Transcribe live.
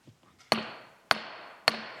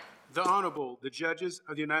The Honorable, the judges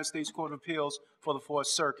of the United States Court of Appeals for the Fourth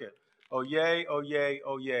Circuit. Oyez, oyez,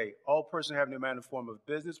 oyez. All persons having a manner and form of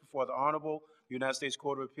business before the Honorable United States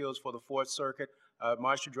Court of Appeals for the Fourth Circuit, I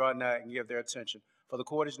admonish to draw nigh and give their attention. For the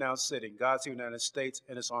court is now sitting. God save the United States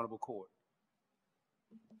and its honorable court.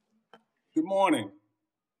 Good morning.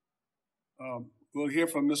 We'll hear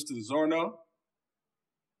from Mr. Zorno.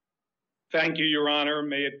 Thank you, Your Honor.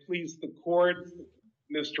 May it please the court,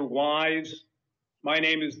 Mr. Wise. My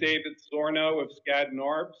name is David Zorno of Skadden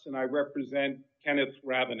Arps, and I represent Kenneth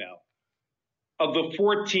Ravenel. Of the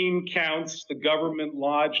 14 counts the government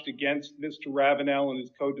lodged against Mr. Ravenel and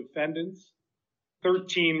his co-defendants,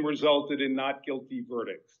 13 resulted in not guilty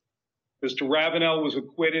verdicts. Mr. Ravenel was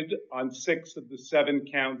acquitted on 6 of the 7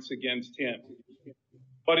 counts against him.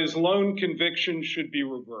 But his lone conviction should be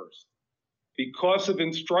reversed. Because of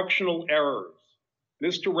instructional errors,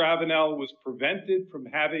 Mr. Ravenel was prevented from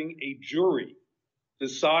having a jury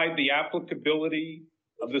decide the applicability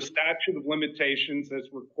of the statute of limitations as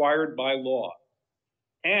required by law.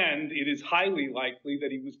 And it is highly likely that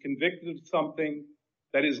he was convicted of something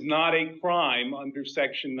that is not a crime under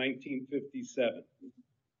Section 1957.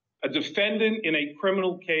 A defendant in a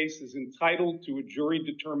criminal case is entitled to a jury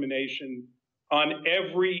determination on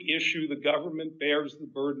every issue the government bears the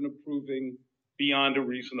burden of proving beyond a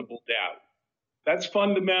reasonable doubt. That's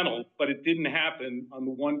fundamental, but it didn't happen on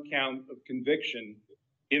the 1 count of conviction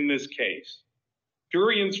in this case.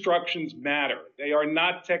 Jury instructions matter. They are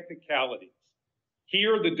not technicalities.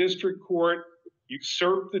 Here, the district court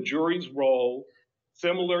usurped the jury's role,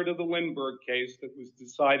 similar to the Lindbergh case that was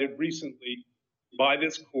decided recently by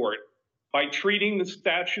this court, by treating the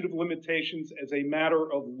statute of limitations as a matter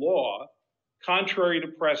of law, contrary to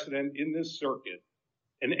precedent in this circuit,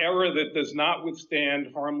 an error that does not withstand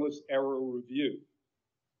harmless error review.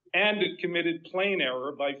 And it committed plain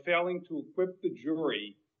error by failing to equip the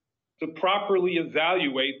jury to properly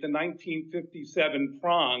evaluate the 1957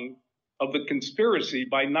 prong of the conspiracy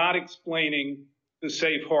by not explaining the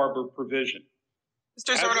safe harbor provision.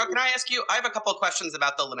 Mr. Zorno, can I ask you, I have a couple of questions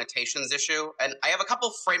about the limitations issue, and I have a couple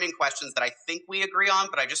of framing questions that I think we agree on,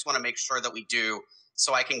 but I just want to make sure that we do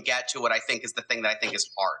so I can get to what I think is the thing that I think is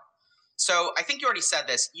hard. So I think you already said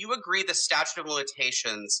this. You agree the statute of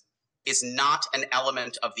limitations is not an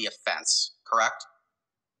element of the offense, correct?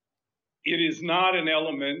 It is not an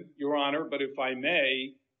element, Your Honor, but if I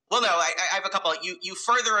may. Well, no, I have a couple. You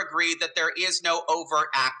further agree that there is no overt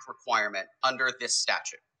act requirement under this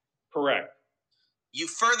statute. Correct. You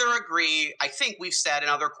further agree, I think we've said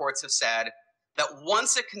and other courts have said, that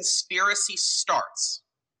once a conspiracy starts,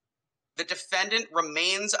 the defendant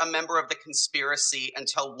remains a member of the conspiracy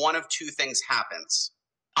until one of 2 things happens.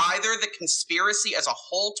 Either the conspiracy as a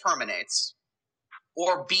whole terminates,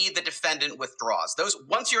 or B, the defendant withdraws.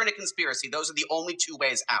 Once you're in a conspiracy, those are the only 2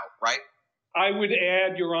 ways out, right? I would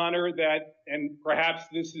add, Your Honor, that, and perhaps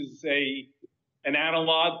this is an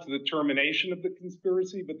analog to the termination of the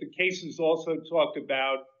conspiracy, but the cases also talk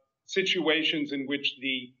about situations in which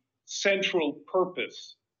the central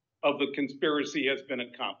purpose of the conspiracy has been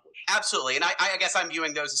accomplished. Absolutely, and I guess I'm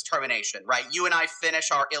viewing those as termination, right? You and I finish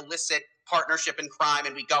our illicit partnership in crime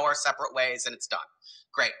and we go our separate ways and it's done.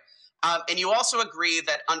 Great. And you also agree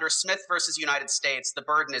that under Smith versus United States, the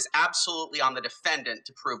burden is absolutely on the defendant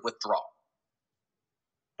to prove withdrawal.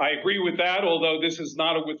 I agree with that, although this is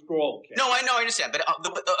not a withdrawal case. No, I know, I understand. But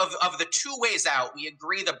of the 2 ways out, we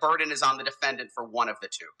agree the burden is on the defendant for one of the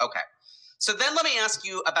 2. Okay. So then let me ask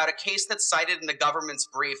you about a case that's cited in the government's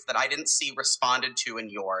brief that I didn't see responded to in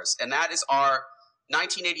yours, and that is our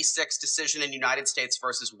 1986 decision in United States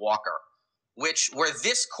versus Walker, where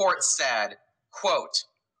this court said, quote,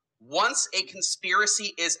 once a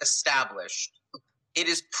conspiracy is established, it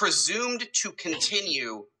is presumed to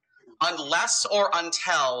continue unless or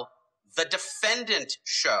until the defendant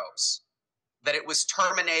shows that it was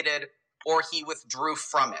terminated or he withdrew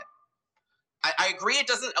from it. I agree it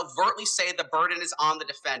doesn't overtly say the burden is on the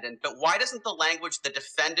defendant, but why doesn't the language the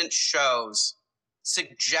defendant shows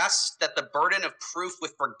suggest that the burden of proof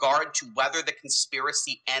with regard to whether the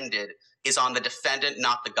conspiracy ended is on the defendant,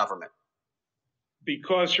 not the government?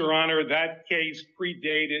 Because, Your Honor, that case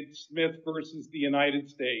predated Smith versus the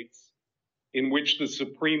United States, in which the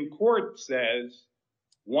Supreme Court says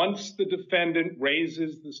once the defendant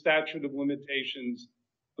raises the statute of limitations,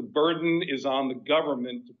 the burden is on the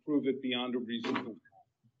government to prove it beyond a reasonable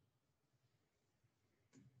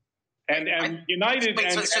doubt. And United...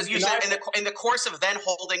 Wait, so you said in the course of then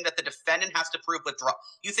holding that the defendant has to prove withdrawal,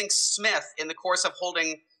 you think Smith, in the course of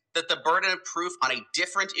holding that the burden of proof on a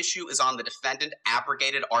different issue is on the defendant,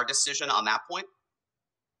 abrogated our decision on that point?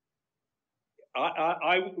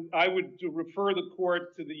 I would refer the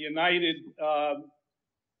court to the United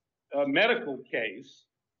medical case.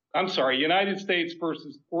 I'm sorry, United States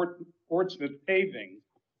versus Portsmouth Paving.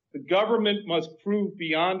 The government must prove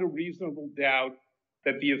beyond a reasonable doubt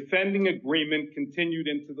that the offending agreement continued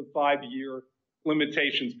into the 5-year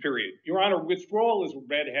limitations period. Your Honor, withdrawal is a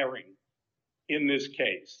red herring in this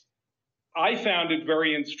case. I found it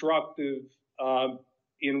very instructive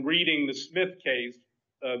in reading the Smith case,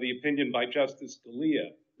 the opinion by Justice Scalia,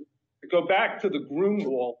 to go back to the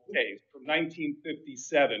Grunewald case from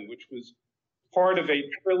 1957, which was part of a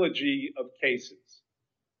trilogy of cases.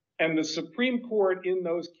 And the Supreme Court in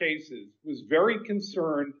those cases was very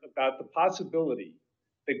concerned about the possibility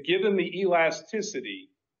that given the elasticity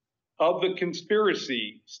of the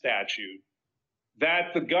conspiracy statute,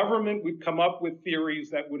 that the government would come up with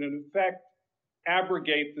theories that would in effect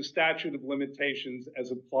abrogate the statute of limitations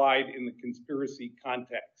as applied in the conspiracy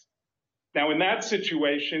context. Now, in that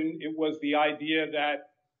situation, it was the idea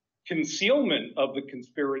that concealment of the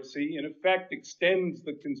conspiracy in effect extends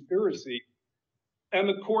the conspiracy. And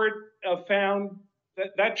the court found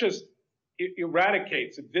that that just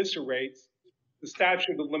eradicates, eviscerates the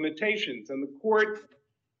statute of limitations. And the court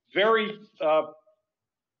very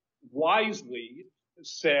wisely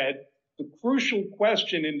said the crucial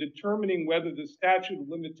question in determining whether the statute of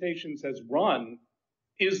limitations has run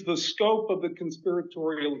is the scope of the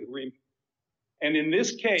conspiratorial agreement. And in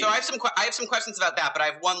this case— So I have some questions about that, but I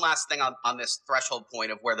have one last thing on this threshold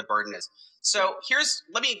point of where the burden is. So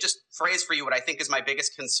let me just phrase for you what I think is my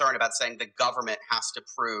biggest concern about saying the government has to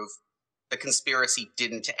prove the conspiracy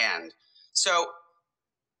didn't end. So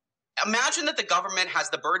imagine that the government has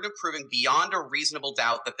the burden of proving beyond a reasonable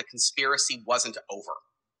doubt that the conspiracy wasn't over.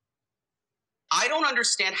 I don't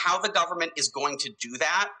understand how the government is going to do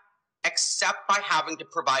that except by having to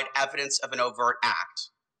provide evidence of an overt act,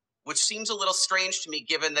 which seems a little strange to me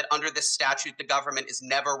given that under this statute, the government is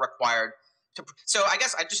never required to. So I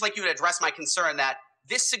guess I'd just like you to address my concern that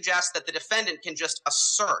this suggests that the defendant can just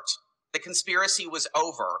assert the conspiracy was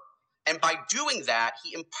over. And by doing that,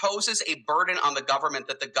 he imposes a burden on the government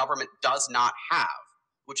that the government does not have,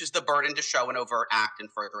 which is the burden to show an overt act in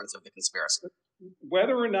furtherance of the conspiracy.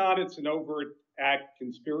 Whether or not it's an overt act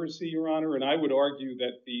conspiracy, Your Honor, and I would argue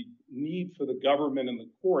that the need for the government and the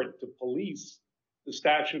court to police the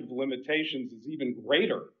statute of limitations is even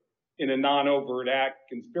greater in a non-overt act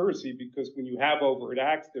conspiracy, because when you have overt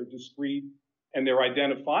acts, they're discrete and they're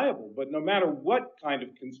identifiable. But no matter what kind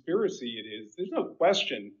of conspiracy it is, there's no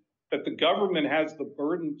question that the government has the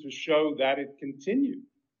burden to show that it continued.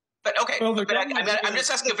 But okay, well, I'm just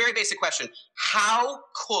asking a very basic question. How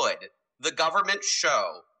could the government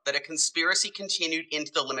show that a conspiracy continued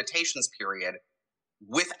into the limitations period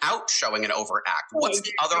without showing an overt act? What's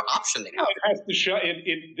the other option they have? It has to show.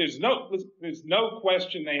 There's no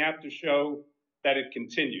question they have to show that it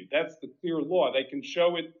continued. That's the clear law. They can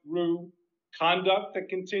show it through conduct that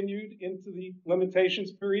continued into the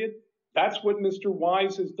limitations period. That's what Mr.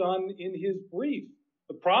 Wise has done in his brief.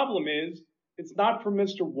 The problem is it's not for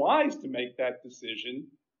Mr. Wise to make that decision.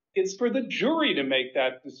 It's for the jury to make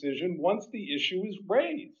that decision once the issue is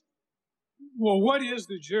raised. Well, what is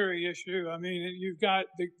the jury issue? I mean, you've got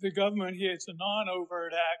the government here. It's a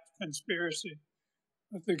non-overt act conspiracy.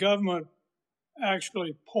 But the government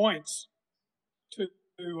actually points to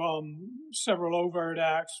several overt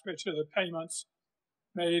acts, which are the payments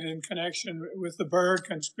made in connection with the Byrd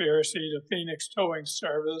conspiracy to Phoenix Towing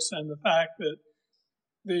Service, and the fact that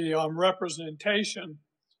the representation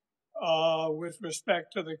with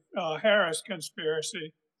respect to the Harris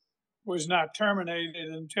conspiracy was not terminated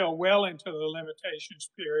until well into the limitations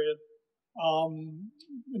period,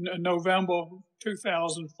 November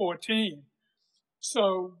 2014.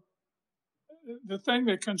 So the thing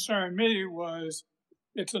that concerned me was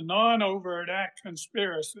it's a non-overt act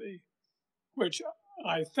conspiracy, which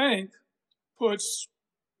I think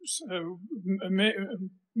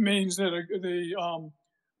means that the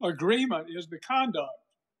agreement is the conduct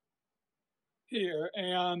here.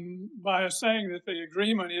 And by saying that the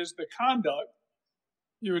agreement is the conduct,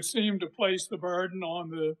 you would seem to place the burden on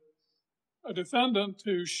the defendant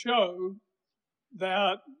to show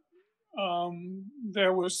that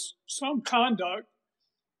there was some conduct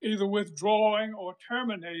either withdrawing or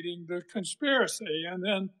terminating the conspiracy. And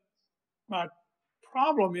then my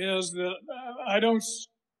problem is that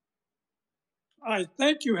I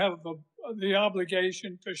think you have the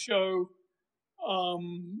obligation to show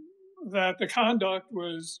that the conduct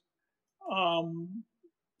was,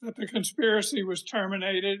 that the conspiracy was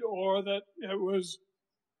terminated, or that it was,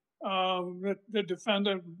 that the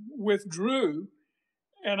defendant withdrew.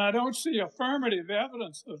 And I don't see affirmative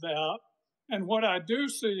evidence of that. And what I do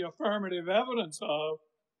see affirmative evidence of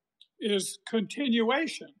is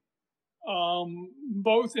continuation,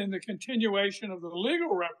 both in the continuation of the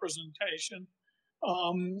legal representation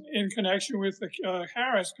in connection with the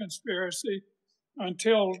Harris conspiracy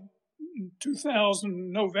until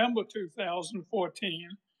November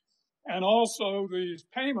 2014, and also the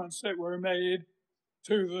payments that were made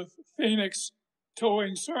to the Phoenix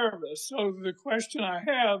Towing Service. So the question I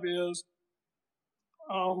have is,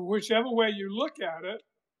 whichever way you look at it,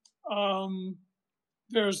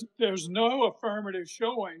 there's no affirmative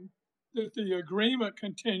showing that the agreement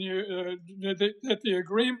that the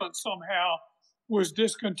agreement somehow was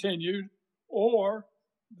discontinued, or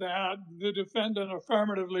that the defendant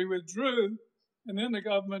affirmatively withdrew. And then the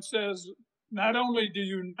government says, not only do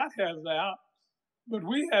you not have that, but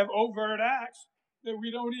we have overt acts that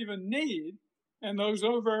we don't even need. And those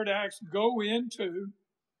overt acts go into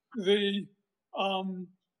the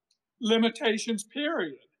limitations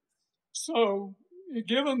period. So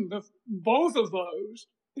given both of those,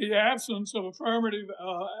 the absence of affirmative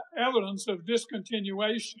evidence of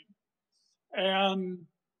discontinuation and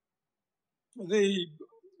the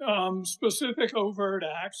specific overt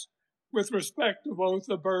acts with respect to both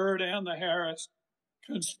the Byrd and the Harris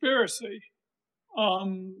conspiracy,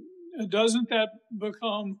 doesn't that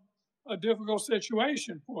become a difficult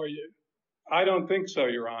situation for you? I don't think so,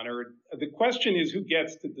 Your Honor. The question is who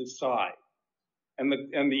gets to decide. And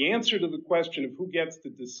the answer to the question of who gets to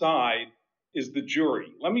decide is the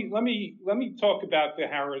jury. Let me talk about the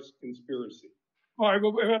Harris conspiracy. All right,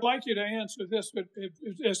 well, I'd like you to answer this, but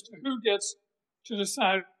as to who gets to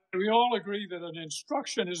decide, we all agree that an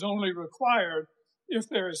instruction is only required if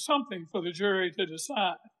there is something for the jury to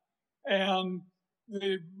decide. And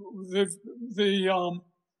the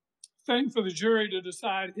thing for the jury to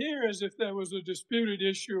decide here is if there was a disputed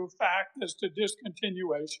issue of fact as to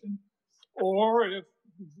discontinuation, or if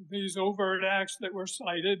these overt acts that were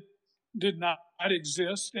cited did not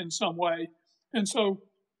exist in some way. And so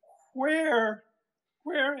where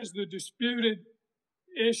is the disputed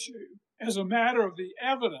issue as a matter of the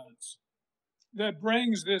evidence that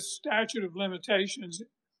brings this statute of limitations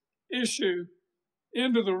issue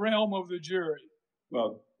into the realm of the jury?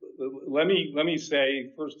 Well, let me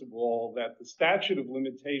say, first of all, that the statute of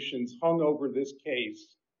limitations hung over this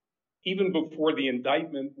case even before the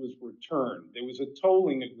indictment was returned. There was a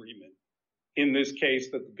tolling agreement in this case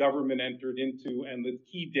that the government entered into, and the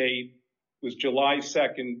key date was July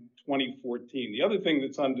 2nd, 2014. The other thing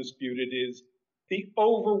that's undisputed is the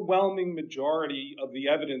overwhelming majority of the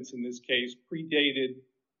evidence in this case predated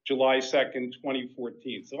July 2nd,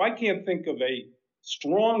 2014. So I can't think of a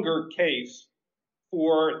stronger case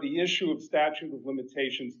for the issue of statute of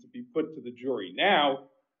limitations to be put to the jury. Now,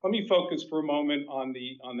 let me focus for a moment on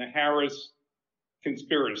the Harris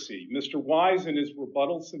conspiracy. Mr. Wise, in his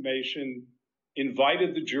rebuttal summation,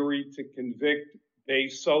 invited the jury to convict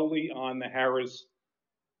based solely on the Harris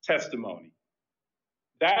testimony.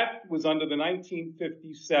 That was under the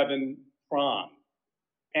 1957 prong.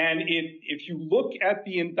 And if you look at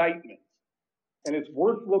the indictment, and it's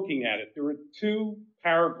worth looking at it, there are two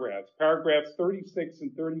paragraphs 36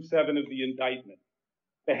 and 37 of the indictment.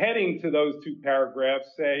 The heading to those two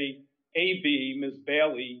paragraphs say, AB, Ms.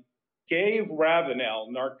 Bailey, gave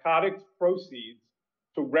Ravenel narcotics proceeds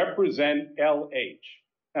to represent LH.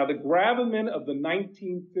 Now, the gravamen of the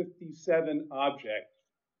 1957 object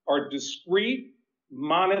are discrete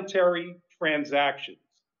monetary transactions.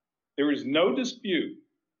 There is no dispute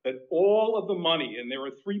that all of the money, and there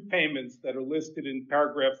are three payments that are listed in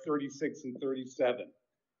paragraph 36 and 37,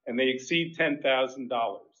 and they exceed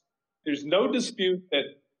 $10,000. There's no dispute that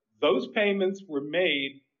those payments were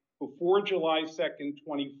made before July 2nd,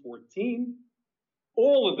 2014.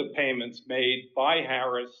 All of the payments made by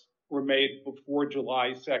Harris were made before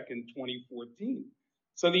July 2nd, 2014.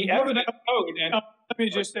 So the evidence code... And let me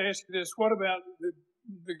just ask you this. What about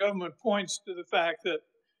the government points to the fact that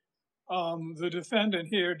the defendant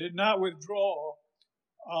here did not withdraw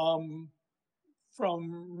from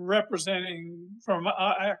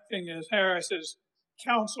acting as Harris's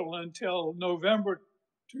counsel until November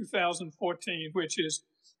 2014, which is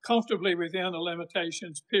comfortably within the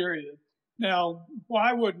limitations period. Now,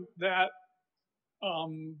 why wouldn't that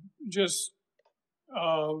just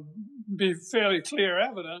be fairly clear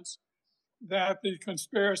evidence that the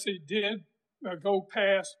conspiracy did go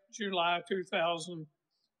past July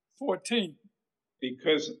 2014?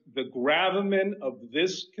 Because the gravamen of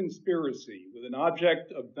this conspiracy with an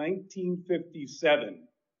object of 1957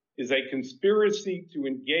 is a conspiracy to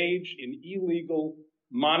engage in illegal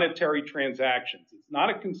monetary transactions. It's not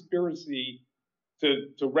a conspiracy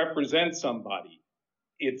to represent somebody.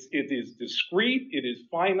 It is discrete, it is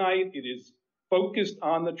finite, it is focused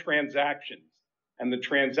on the transactions. And the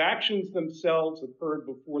transactions themselves occurred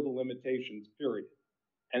before the limitations period.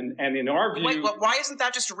 And in our view— Wait, why isn't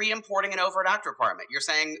that just re-importing an overt act requirement? You're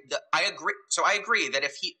saying that I agree. So I agree that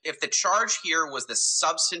if the charge here was the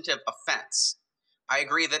substantive offense, I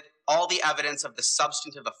agree that all the evidence of the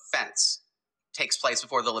substantive offense takes place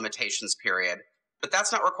before the limitations period. But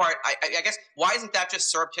that's not required. I guess, why isn't that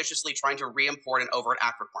just surreptitiously trying to re-import an overt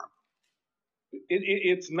act requirement?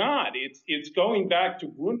 It's not. It's going back to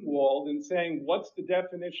Grunwald and saying, what's the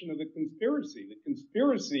definition of the conspiracy? The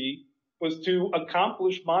conspiracy was to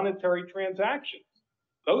accomplish monetary transactions.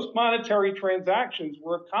 Those monetary transactions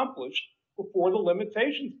were accomplished before the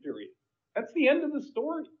limitations period. That's the end of the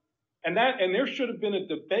story. And there should have been a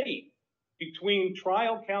debate between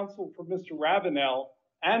trial counsel for Mr. Ravenel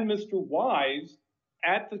and Mr. Wise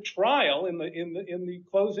at the trial in the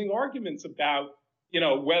closing arguments about,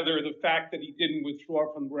 whether the fact that he didn't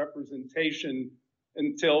withdraw from representation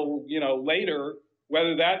until, later,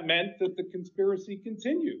 whether that meant that the conspiracy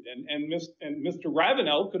continued. And Mr.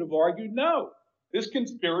 Ravenel could have argued, no, this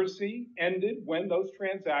conspiracy ended when those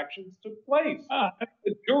transactions took place.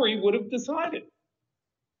 The jury would have decided.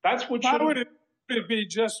 That's what should have— Why would it be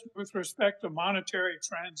just with respect to monetary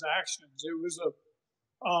transactions? It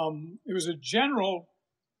was a general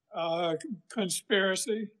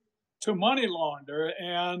conspiracy to money launder,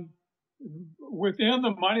 and within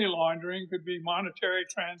the money laundering could be monetary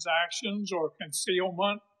transactions or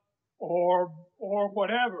concealment or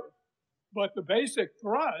whatever. But the basic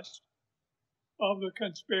thrust of the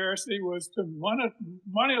conspiracy was to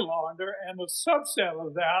money launder, and the subset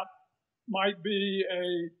of that might be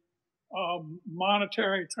a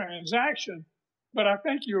monetary transaction. But I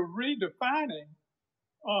think you're redefining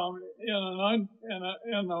in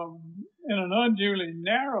an unduly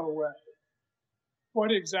narrow way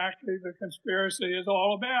what exactly the conspiracy is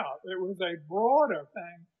all about. It was a broader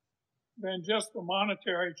thing than just the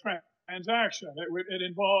monetary transaction. It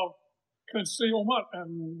involved concealment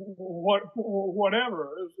and whatever.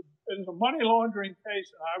 It was a money laundering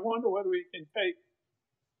case. I wonder whether we can take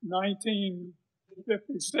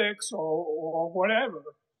 1956 or whatever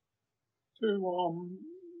to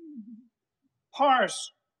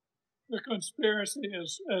parse the conspiracy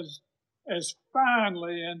as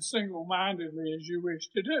finely and single-mindedly as you wish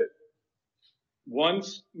to do.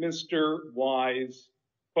 Once Mr. Wise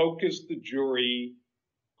focused the jury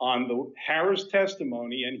on the Harris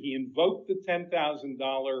testimony and he invoked the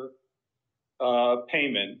 $10,000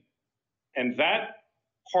 payment, and that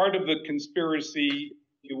part of the conspiracy,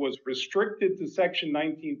 it was restricted to Section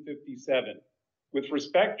 1957. With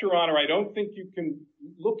respect, Your Honor, I don't think you can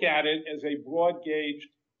look at it as a broad-gauged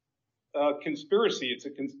conspiracy. It's a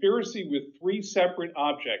conspiracy with three separate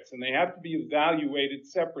objects, and they have to be evaluated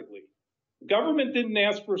separately. The government didn't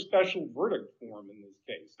ask for a special verdict form in this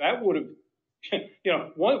case. That would have,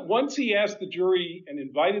 once he asked the jury and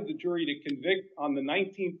invited the jury to convict on the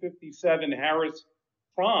 1957 Harris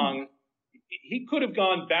prong, he could have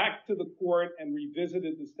gone back to the court and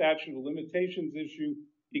revisited the statute of limitations issue.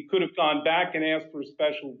 He could have gone back and asked for a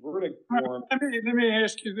special verdict form. Let me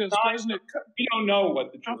ask you this. We don't know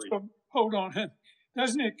what the jury— Hold on.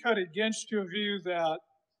 Doesn't it cut against your view that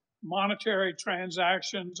monetary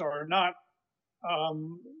transactions are not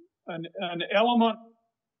an element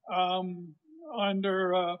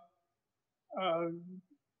under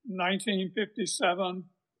 1957?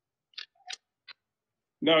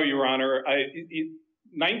 No, Your Honor.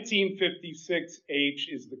 1956H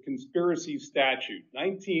is the conspiracy statute.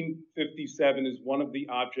 1957 is one of the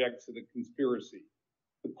objects of the conspiracy.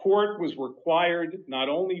 The court was required not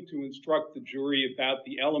only to instruct the jury about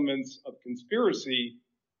the elements of conspiracy,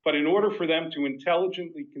 but in order for them to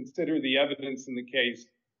intelligently consider the evidence in the case,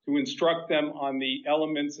 to instruct them on the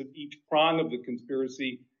elements of each prong of the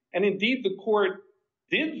conspiracy. And indeed, the court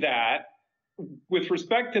did that. With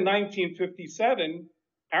respect to 1957,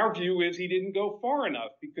 our view is he didn't go far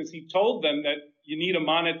enough because he told them that you need a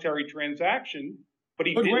monetary transaction, but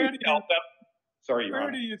he didn't tell them— Sorry, Your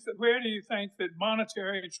Honor. Where do you think that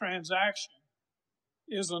monetary transaction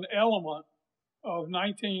is an element of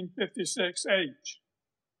 1956H?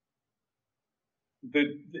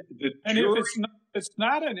 And if it's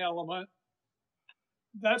not an element,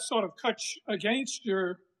 that sort of cuts against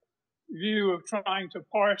your view of trying to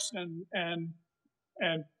parse and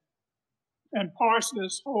parse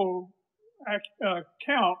this whole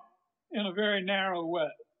count in a very narrow way.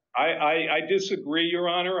 I disagree, Your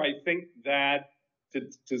Honor. I think that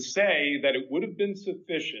to say that it would have been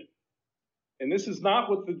sufficient, and this is not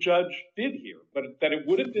what the judge did here, but that it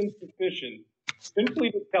would have been sufficient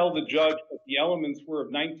simply to tell the judge that the elements were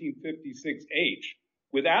of 1956H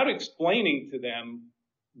without explaining to them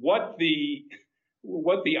what the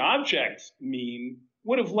objects mean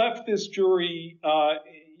would have left this jury,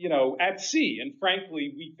 at sea. And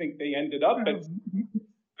frankly, we think they ended up at sea.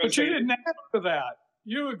 But you didn't ask for that.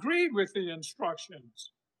 You agreed with the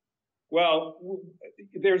instructions. Well,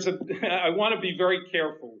 I want to be very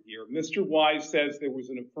careful here. Mr. Wise says there was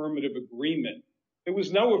an affirmative agreement. There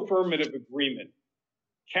was no affirmative agreement.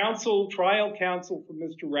 Trial counsel for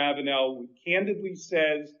Mr. Ravenel candidly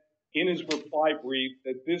says in his reply brief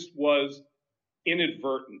that this was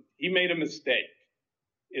inadvertent. He made a mistake.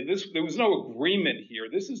 There was no agreement here.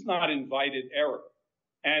 This is not invited error.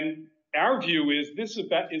 And our view is this is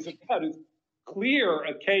about as clear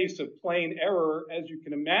a case of plain error as you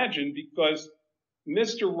can imagine, because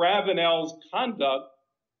Mr. Ravenel's conduct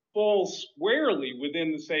falls squarely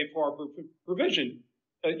within the safe harbor provision.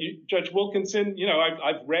 Judge Wilkinson,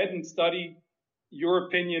 I've read and studied your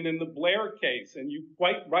opinion in the Blair case, and you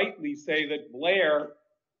quite rightly say that Blair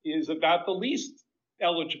is about the least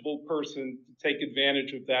eligible person to take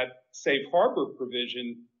advantage of that safe harbor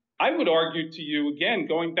provision. I would argue to you, again,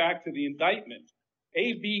 going back to the indictment,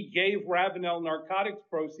 AB gave Ravenel narcotics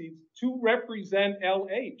proceeds to represent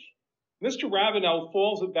LH. Mr. Ravenel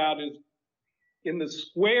falls about as in the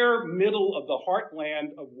square middle of the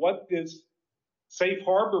heartland of what this safe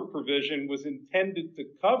harbor provision was intended to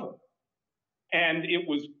cover. And it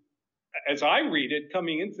was, as I read it,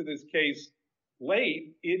 coming into this case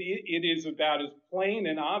late, it is about as plain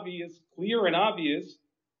and obvious, clear and obvious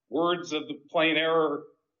words of the plain error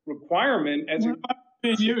requirement as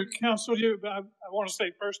Counsel, I want to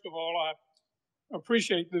say, first of all, I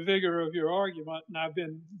appreciate the vigor of your argument, and I've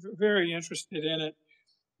been very interested in it.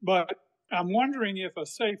 But I'm wondering if a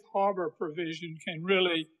safe harbor provision can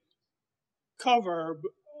really cover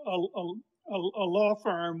a law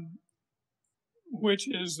firm which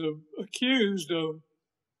is accused of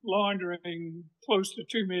laundering close to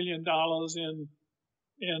 $2 million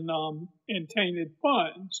in tainted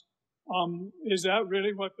funds. Is that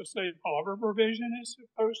really what the safe harbor provision is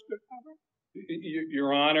supposed to cover?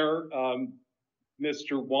 Your Honor,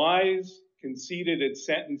 Mr. Wise conceded at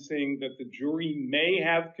sentencing that the jury may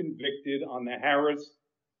have convicted on the Harris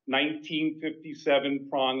 1957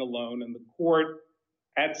 prong alone, and the court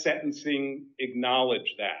at sentencing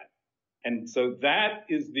acknowledged that. And so that's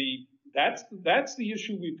the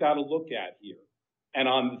issue we've got to look at here. And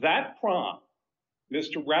on that prong,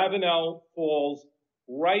 Mr. Ravenel falls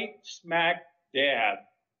right smack dab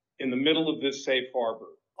in the middle of this safe harbor.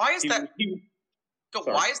 Why is that?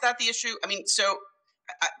 Why is that the issue? I mean, so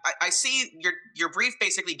I see your brief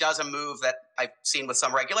basically does a move that I've seen with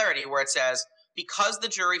some regularity, where it says because the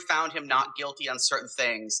jury found him not guilty on certain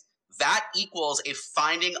things, that equals a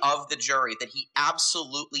finding of the jury that he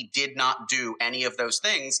absolutely did not do any of those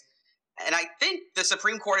things. And I think the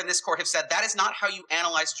Supreme Court and this court have said that is not how you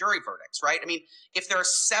analyze jury verdicts, right? I mean, if there are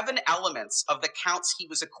 7 elements of the counts he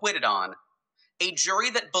was acquitted on, a jury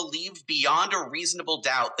that believed beyond a reasonable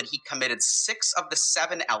doubt that he committed 6 of the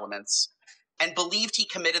 7 elements and believed he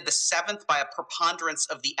committed the 7th by a preponderance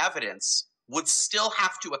of the evidence would still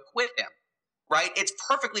have to acquit him, right? It's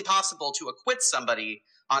perfectly possible to acquit somebody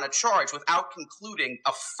on a charge without concluding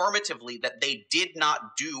affirmatively that they did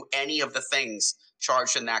not do any of the things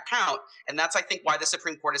charged in that count. And that's, I think, why the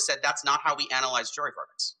Supreme Court has said that's not how we analyze jury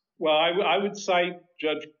verdicts. Well, I would cite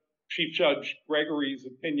Chief Judge Gregory's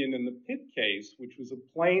opinion in the Pitt case, which was a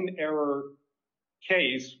plain error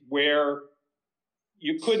case where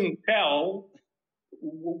you couldn't tell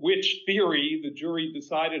which theory the jury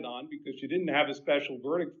decided on because you didn't have a special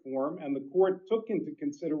verdict form, and the court took into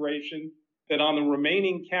consideration that on the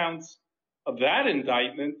remaining counts of that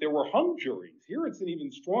indictment, there were hung juries. Here it's an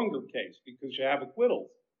even stronger case because you have acquittals.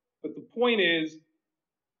 But the point is,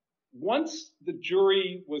 once the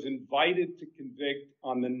jury was invited to convict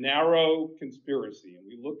on the narrow conspiracy, and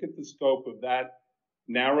we look at the scope of that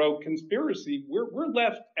narrow conspiracy, we're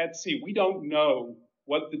left at sea. We don't know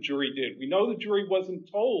what the jury did. We know the jury wasn't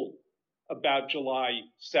told about July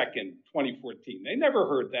 2nd, 2014. They never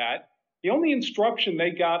heard that. The only instruction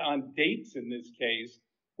they got on dates in this case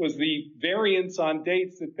was the variance on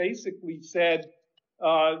dates that basically said,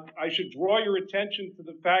 I should draw your attention to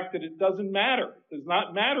the fact that it doesn't matter. It does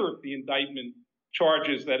not matter if the indictment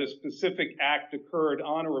charges that a specific act occurred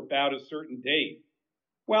on or about a certain date.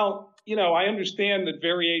 Well, I understand that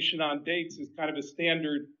variation on dates is kind of a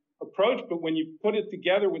standard approach, but when you put it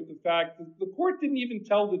together with the fact that the court didn't even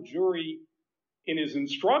tell the jury in his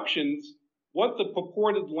instructions what the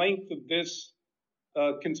purported length of this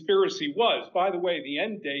conspiracy was. By the way, the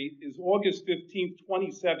end date is August 15th,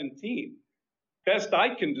 2017. best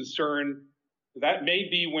I can discern, that may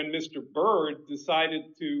be when Mr. Byrd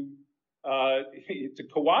decided to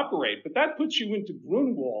cooperate. But that puts you into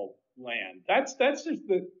Grunwald land. That's just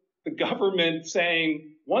the government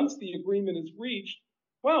saying, once the agreement is reached,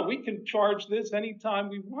 well, we can charge this anytime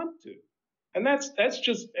we want to. And that's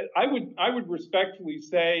just, I would respectfully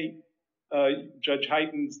say, Judge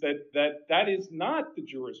Heitens, that is not the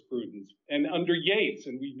jurisprudence. And under Yates,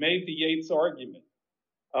 and we've made the Yates argument,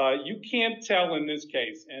 you can't tell in this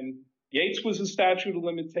case. And Yates was a statute of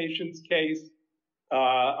limitations case.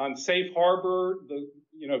 On safe harbor,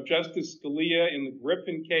 Justice Scalia in the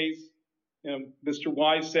Griffin case, Mr.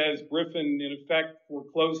 Wise says Griffin, in effect,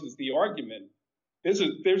 forecloses the argument. There's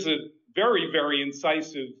a very, very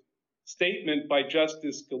incisive statement by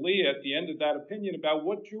Justice Scalia at the end of that opinion about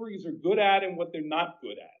what juries are good at and what they're not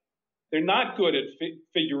good at. They're not good at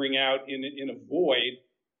figuring out in a void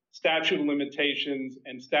statute of limitations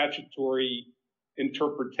and statutory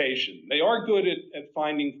interpretation. They are good at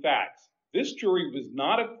finding facts. This jury was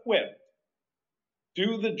not equipped to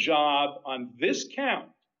do the job on this count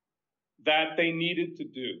that they needed to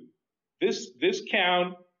do. This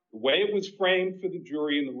count, the way it was framed for the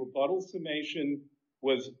jury in the rebuttal summation,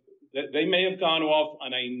 was that they may have gone off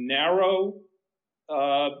on a narrow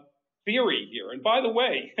theory here. And by the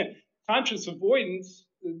way, conscious avoidance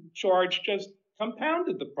charge just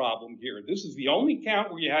compounded the problem here. This is the only count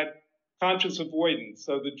where you had conscious avoidance.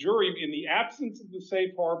 So the jury, in the absence of the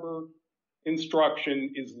safe harbor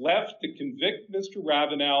instruction, is left to convict Mr.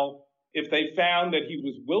 Ravenel if they found that he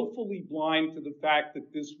was willfully blind to the fact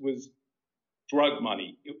that this was drug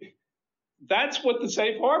money. That's what the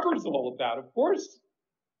safe harbor is all about. Of course,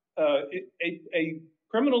 a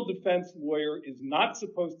criminal defense lawyer is not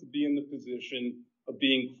supposed to be in the position of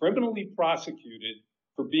being criminally prosecuted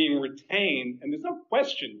for being retained. And there's no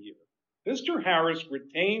question here. Mr. Harris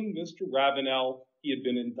retained Mr. Ravenel. He had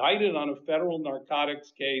been indicted on a federal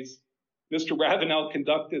narcotics case. Mr. Ravenel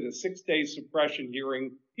conducted a 6-day suppression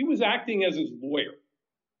hearing. He was acting as his lawyer,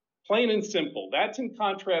 plain and simple. That's in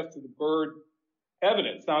contrast to the Byrd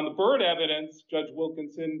evidence. Now, on the Byrd evidence, Judge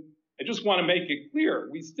Wilkinson, I just want to make it clear,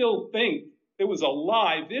 we still think there was a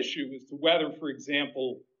live issue as to whether, for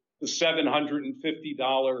example, the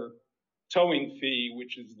 $750 towing fee,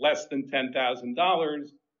 which is less than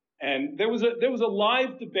 $10,000, and there was a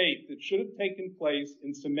live debate that should have taken place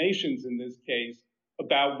in summations in this case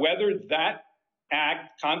about whether that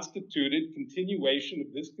act constituted continuation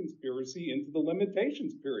of this conspiracy into the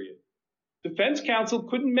limitations period. Defense counsel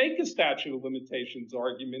couldn't make a statute of limitations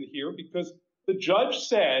argument here because the judge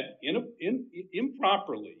said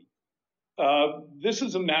improperly, this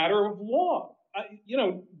is a matter of law.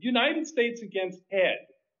 United States against Head,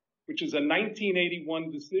 which is a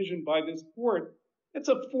 1981 decision by this court, it's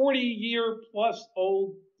a 40-year-plus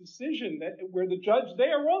old decision where the judge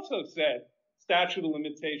there also said statute of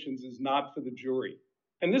limitations is not for the jury.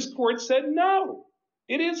 And this court said, no,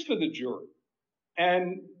 it is for the jury.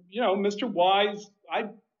 And, Mr. Wise,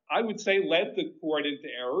 I would say led the court into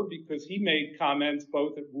error because he made comments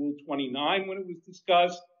both at Rule 29 when it was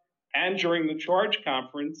discussed and during the charge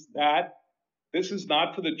conference that this is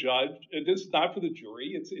not for the judge, this is not for the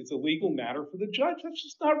jury, it's a legal matter for the judge. That's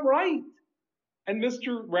just not right. And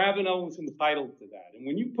Mr. Ravenel was entitled to that. And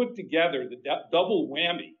when you put together the double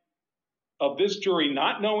whammy of this jury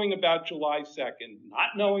not knowing about July 2nd,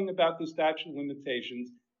 not knowing about the statute of limitations,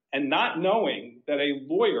 and not knowing that a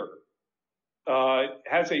lawyer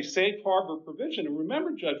has a safe harbor provision. And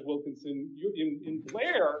remember, Judge Wilkinson, in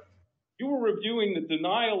Blair, you were reviewing the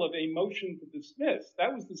denial of a motion to dismiss.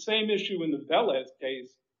 That was the same issue in the Velez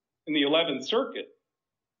case in the 11th Circuit.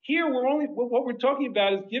 Here, what we're talking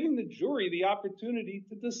about is giving the jury the opportunity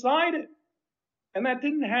to decide it. And that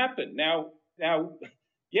didn't happen. Now,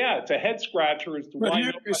 yeah, it's a head scratcher as to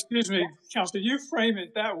why. Excuse me, Counselor, you frame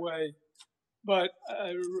it that way, but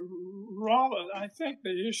rather, I think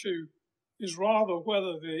the issue is rather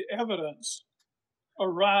whether the evidence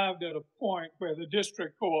arrived at a point where the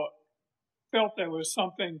district court felt there was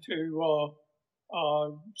something to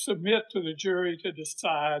submit to the jury to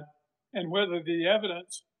decide, and whether the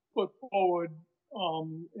evidence put forward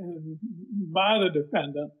by the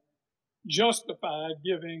defendant justified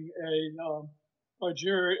giving a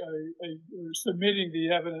jury, submitting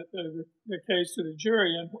the evidence, the case to the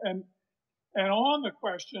jury. And on the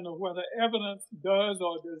question of whether evidence does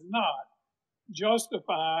or does not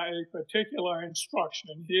justify a particular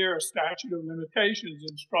instruction, here a statute of limitations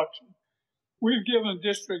instruction, we've given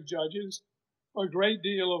district judges a great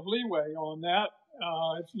deal of leeway on that.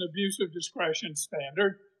 It's an abuse of discretion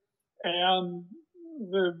standard. And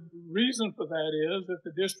the reason for that is that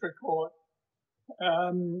the district court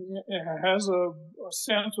has a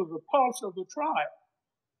sense of the pulse of the trial.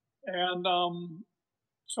 And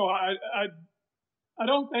so I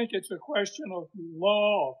don't think it's a question of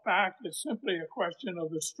law or fact. It's simply a question of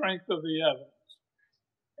the strength of the evidence.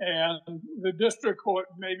 And the district court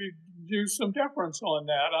maybe views some deference on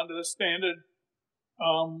that under the standard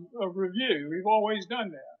of review. We've always done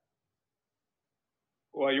that.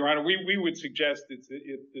 Well, Your Honor, we would suggest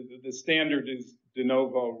the standard is de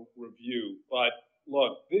novo review. But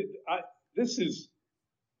look,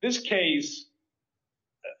 this case,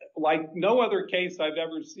 like no other case I've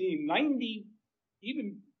ever seen,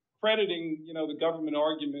 even crediting, the government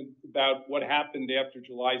argument about what happened after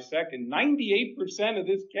July 2nd, 98% of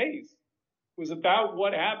this case was about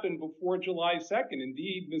what happened before July 2nd.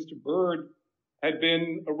 Indeed, Mr. Byrd had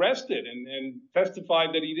been arrested and testified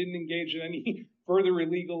that he didn't engage in any further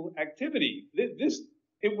illegal activity.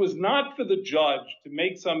 It was not for the judge to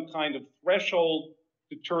make some kind of threshold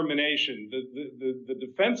determination. The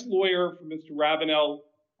defense lawyer for Mr. Ravenel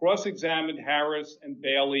cross-examined Harris and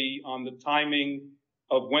Bailey on the timing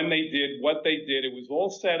of when they did what they did. It was all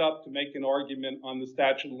set up to make an argument on the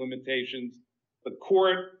statute of limitations. The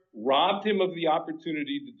court robbed him of the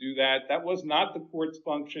opportunity to do that. That was not the court's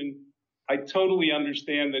function. I totally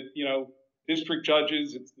understand that, district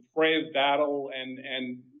judges, it's the fray of battle.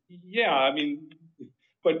 And yeah, I mean,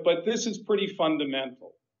 but this is pretty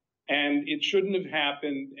fundamental. And it shouldn't have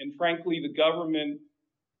happened. And frankly, the government,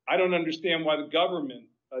 I don't understand why the government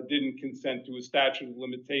didn't consent to a statute of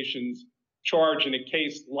limitations charge in a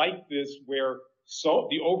case like this, where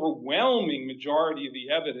the overwhelming majority of the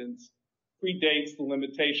evidence predates the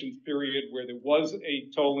limitations period, where there was a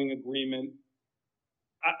tolling agreement.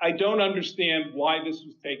 I don't understand why this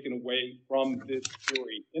was taken away from this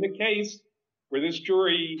jury. In a case where this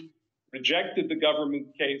jury rejected the government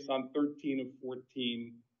case on 13 of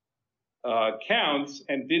 14 counts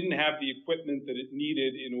and didn't have the equipment that it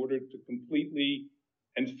needed in order to completely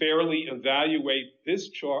and fairly evaluate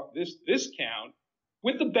this count,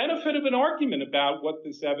 with the benefit of an argument about what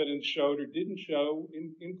this evidence showed or didn't show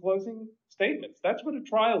in closing statements. That's what a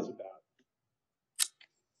trial's about.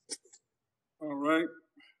 All right.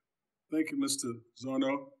 Thank you, Mr.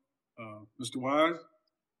 Zorno. Mr. Wise?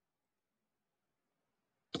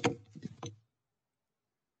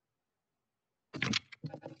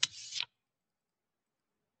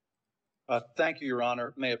 Thank you, Your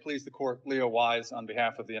Honor. May it please the court, Leo Wise on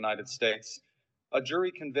behalf of the United States. A jury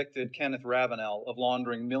convicted Kenneth Ravenel of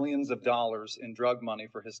laundering millions of dollars in drug money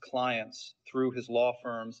for his clients through his law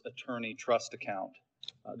firm's attorney trust account.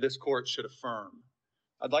 This court should affirm.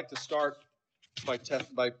 I'd like to start by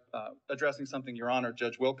addressing something Your Honor,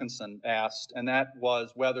 Judge Wilkinson asked, and that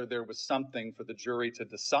was whether there was something for the jury to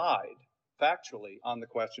decide factually on the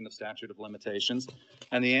question of statute of limitations.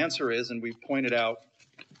 And the answer is, and we've pointed out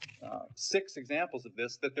 6 examples of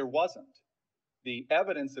this, that there wasn't. The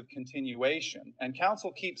evidence of continuation, and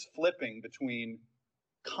counsel keeps flipping between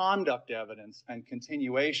conduct evidence and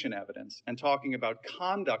continuation evidence and talking about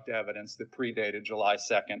conduct evidence that predated July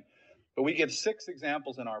 2nd. But we give 6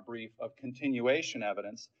 examples in our brief of continuation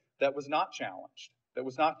evidence that was not challenged, that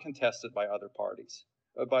was not contested by other parties,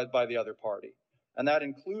 by the other party. And that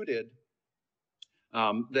included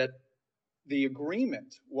that the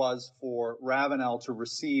agreement was for Ravenel to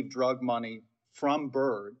receive drug money from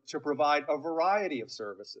Byrd to provide a variety of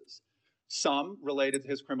services, some related to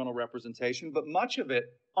his criminal representation, but much of it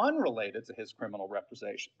unrelated to his criminal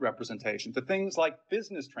representation, to things like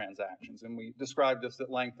business transactions. And we described this at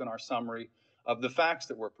length in our summary of the facts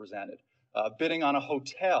that were presented. Bidding on a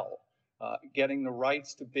hotel, getting the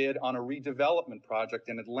rights to bid on a redevelopment project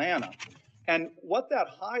in Atlanta. And what that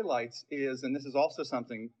highlights is, and this is also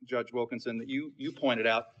something, Judge Wilkinson, that you pointed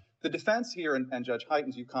out, the defense here, and Judge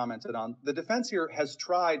Heitens, you commented on, the defense here has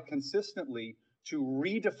tried consistently to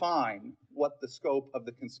redefine what the scope of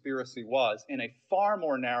the conspiracy was in a far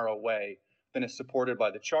more narrow way than is supported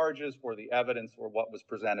by the charges or the evidence or what was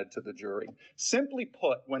presented to the jury. Simply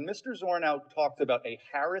put, when Mr. Zornow talked about a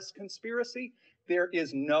Harris conspiracy, there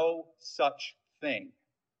is no such thing.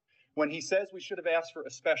 When he says we should have asked for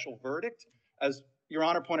a special verdict, as Your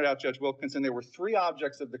Honor pointed out, Judge Wilkinson, there were 3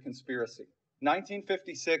 objects of the conspiracy.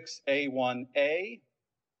 1956 A1A,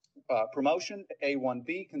 promotion,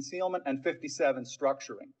 A1B, concealment, and 57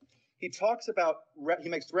 structuring. He talks about, he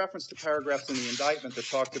makes reference to paragraphs in the indictment that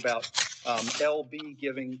talked about LB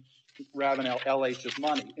giving Ravenel LH's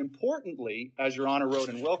money. Importantly, as Your Honor wrote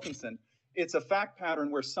in Wilkinson, it's a fact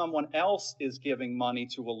pattern where someone else is giving money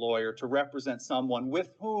to a lawyer to represent someone with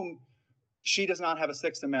whom she does not have a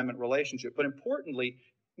Sixth Amendment relationship. But importantly,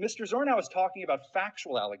 Mr. Zornow is talking about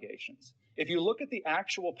factual allegations. If you look at the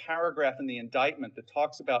actual paragraph in the indictment that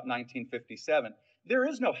talks about 1957, there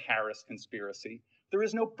is no Harris conspiracy. There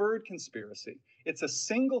is no Byrd conspiracy. It's a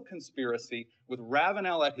single conspiracy with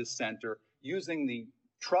Ravenel at his center, using the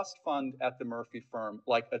trust fund at the Murphy firm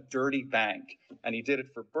like a dirty bank. And he did it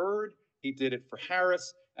for Byrd, he did it for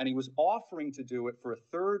Harris, and he was offering to do it for a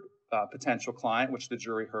third potential client, which the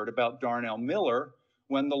jury heard about, Darnell Miller,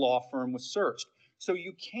 when the law firm was searched. So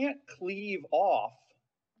you can't cleave off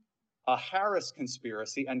a Harris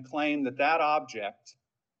conspiracy and claim that that object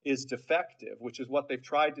is defective, which is what they've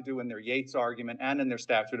tried to do in their Yates argument and in their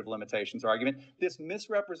statute of limitations argument. This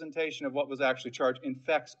misrepresentation of what was actually charged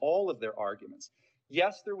infects all of their arguments.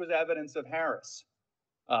 Yes, there was evidence of Harris,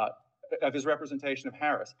 of his representation of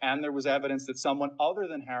Harris, and there was evidence that someone other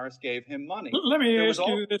than Harris gave him money. Let me ask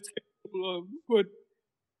you this. Would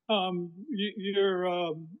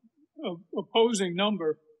your opposing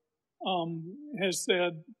number has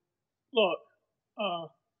said, look,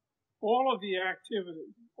 all of the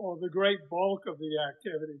activity, or the great bulk of the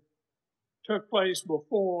activity, took place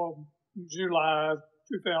before July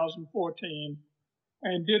 2014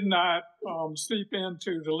 and did not seep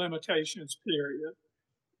into the limitations period.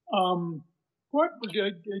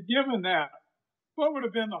 Given that, what would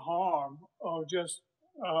have been the harm of just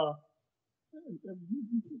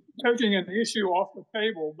taking an issue off the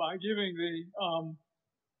table by giving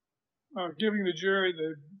the jury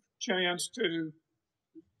the chance to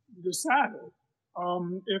decide it?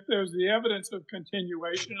 If there's the evidence of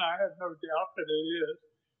continuation, I have no doubt that it is.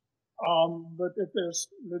 But if there's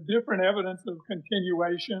the different evidence of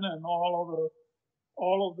continuation and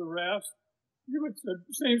all of the rest, it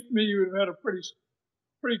seems to me you would have had a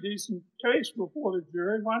pretty decent case before the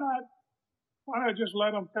jury. Why not just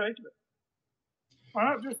let them take it? Why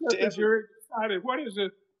not just let the jury decide it? What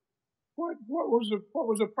was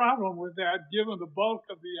the problem with that, given the bulk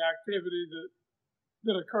of the activity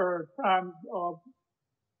that occurred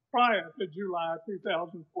prior to July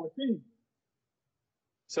 2014?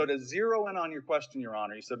 So to zero in on your question, Your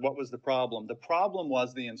Honor, you said, what was the problem? The problem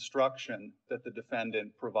was the instruction that the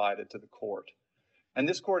defendant provided to the court. And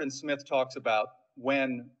this court in Smith talks about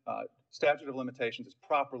when statute of limitations is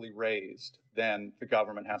properly raised, then the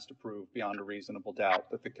government has to prove beyond a reasonable doubt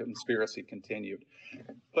that the conspiracy continued.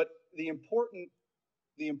 But the important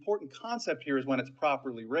concept here is when it's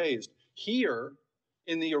properly raised. Here,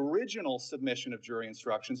 in the original submission of jury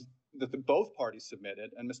instructions that both parties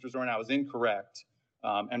submitted, and Mr. Zornow is incorrect,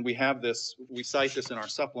 and we cite this in our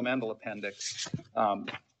supplemental appendix.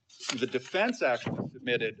 The defense actually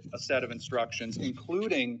submitted a set of instructions,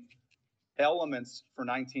 including elements for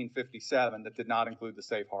 1957 that did not include the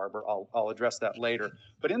safe harbor. I'll address that later.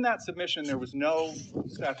 But in that submission, there was no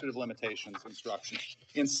statute of limitations instruction.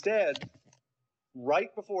 Instead,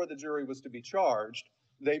 right before the jury was to be charged,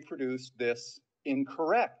 they produced this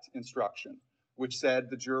incorrect instruction, which said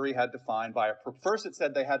the jury had to find first it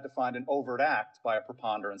said they had to find an overt act by a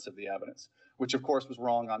preponderance of the evidence, which of course was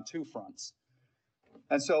wrong on two fronts.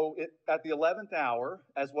 And so at the 11th hour,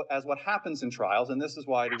 as what happens in trials, and this is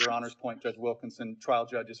why, to Your Honor's point, Judge Wilkinson, trial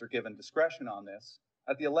judges are given discretion on this.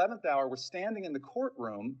 At the 11th hour, we're standing in the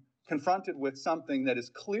courtroom confronted with something that is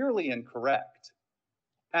clearly incorrect.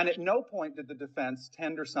 And at no point did the defense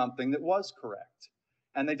tender something that was correct.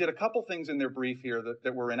 And they did a couple things in their brief here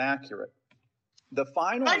that were inaccurate. The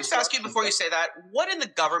final. Can I just ask you before you say that, what in the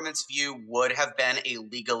government's view would have been a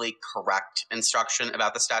legally correct instruction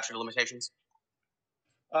about the statute of limitations?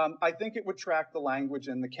 I think it would track the language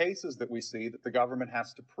in the cases that we see that the government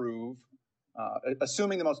has to prove,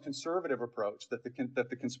 assuming the most conservative approach, that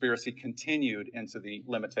the conspiracy continued into the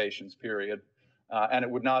limitations period, and it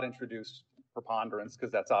would not introduce preponderance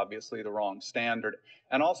because that's obviously the wrong standard,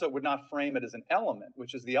 and also it would not frame it as an element,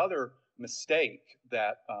 which is the other mistake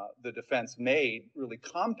that the defense made, really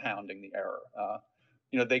compounding the error.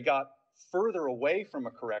 They got further away from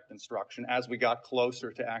a correct instruction as we got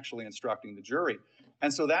closer to actually instructing the jury.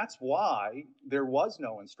 And so that's why there was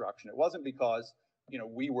no instruction. It wasn't because,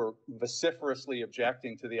 we were vociferously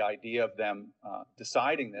objecting to the idea of them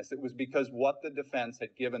deciding this. It was because what the defense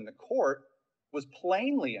had given the court was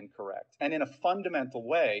plainly incorrect and in a fundamental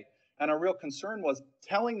way. And our real concern was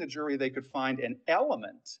telling the jury they could find an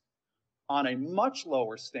element on a much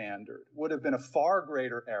lower standard would have been a far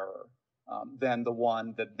greater error than the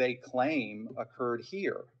one that they claim occurred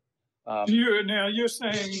here. You're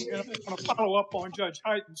saying, I'm going to follow up on Judge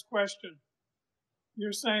Hyten's question.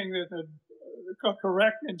 You're saying that the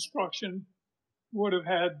correct instruction would have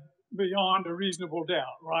had beyond a reasonable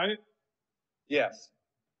doubt, right? Yes.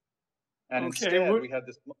 And instead we had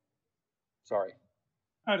this. Sorry.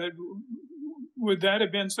 Would that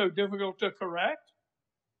have been so difficult to correct?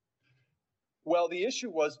 Well, the issue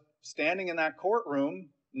was standing in that courtroom,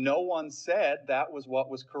 no one said that was what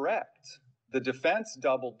was correct. The defense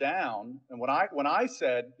doubled down. And when I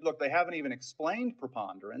said, look, they haven't even explained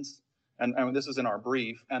preponderance, and this is in our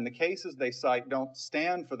brief, and the cases they cite don't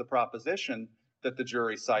stand for the proposition that the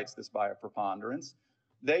jury cites this by a preponderance,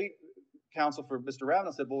 counsel for Mr.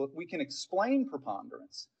 Ravenel said, well, we can explain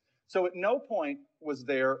preponderance. So at no point was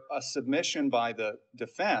there a submission by the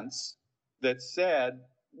defense that said,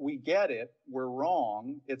 we get it, we're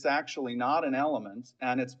wrong, it's actually not an element,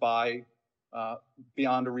 and it's by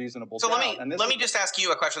beyond a reasonable doubt. So let me just ask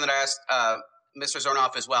you a question that I asked Mr.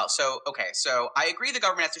 Zornoff as well. So I agree the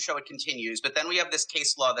government has to show it continues, but then we have this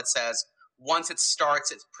case law that says once it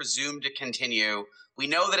starts, it's presumed to continue. We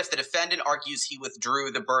know that if the defendant argues he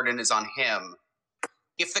withdrew, the burden is on him.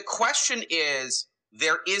 If the question is,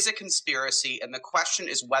 there is a conspiracy, and the question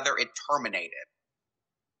is whether it terminated,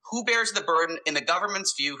 who bears the burden, in the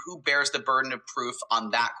government's view, who bears the burden of proof on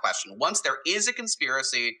that question? Once there is a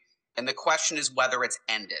conspiracy, and the question is whether it's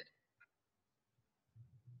ended.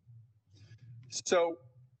 So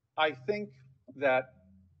I think that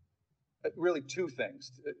really two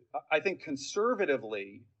things. I think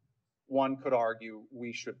conservatively, one could argue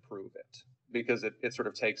we should prove it because it sort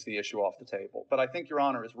of takes the issue off the table. But I think Your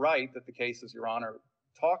Honor is right that the cases Your Honor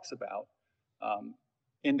talks about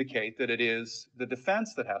indicate that it is the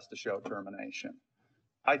defense that has to show termination.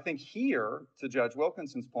 I think here, to Judge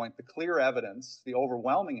Wilkinson's point, the clear evidence, the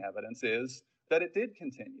overwhelming evidence is that it did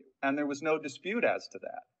continue, and there was no dispute as to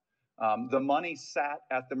that. The money sat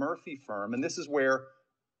at the Murphy firm, and this is where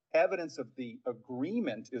evidence of the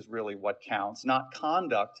agreement is really what counts, not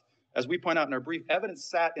conduct. As we point out in our brief, evidence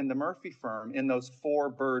sat in the Murphy firm in those 4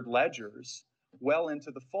 Bird ledgers well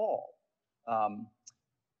into the fall.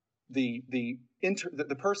 The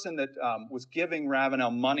person that was giving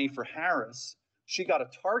Ravenel money for Harris, she got a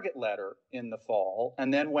target letter in the fall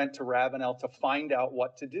and then went to Ravenel to find out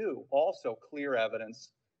what to do. Also clear evidence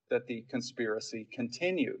that the conspiracy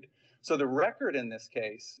continued. So the record in this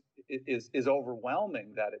case is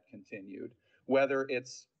overwhelming that it continued, whether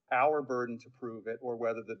it's our burden to prove it or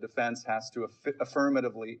whether the defense has to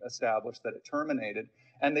affirmatively establish that it terminated.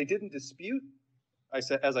 And they didn't dispute,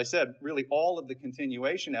 as I said, really all of the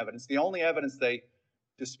continuation evidence. The only evidence they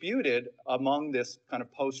disputed among this kind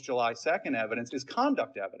of post-July 2nd evidence is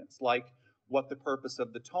conduct evidence, like what the purpose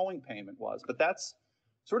of the towing payment was. But that's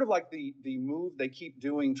sort of like the move they keep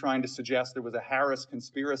doing, trying to suggest there was a Harris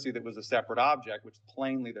conspiracy that was a separate object, which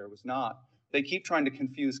plainly there was not. They keep trying to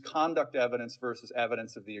confuse conduct evidence versus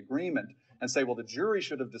evidence of the agreement and say, well, the jury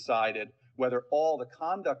should have decided whether all the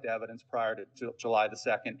conduct evidence prior to July the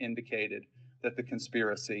 2nd indicated that the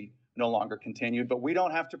conspiracy no longer continued, but we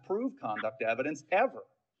don't have to prove conduct evidence ever.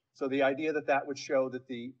 So the idea that that would show that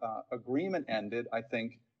the agreement ended, I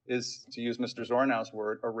think, is, to use Mr. Zornow's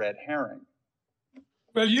word, a red herring.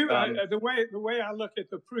 Well, the way I look at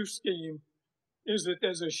the proof scheme is that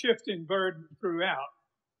there's a shifting burden throughout.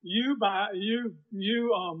 You bear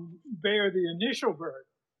the initial burden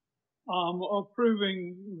of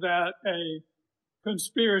proving that a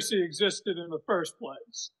conspiracy existed in the first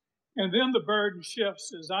place. And then the burden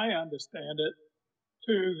shifts, as I understand it,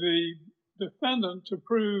 to the defendant to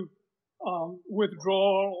prove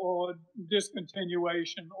withdrawal or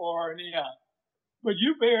discontinuation or an end. But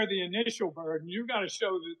you bear the initial burden. You've got to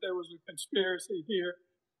show that there was a conspiracy here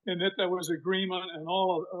and that there was agreement and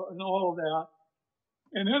all of that.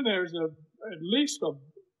 And then there's at least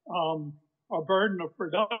a burden of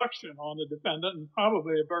production on the defendant and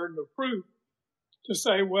probably a burden of proof to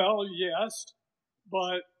say, well, yes,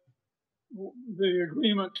 but the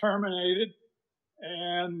agreement terminated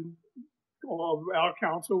and our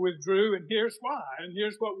counsel withdrew, and here's why, and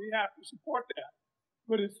here's what we have to support that.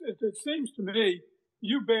 But it seems to me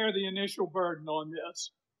you bear the initial burden on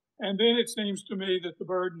this, and then it seems to me that the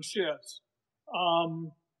burden shifts.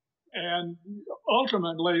 And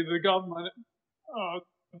ultimately, the government,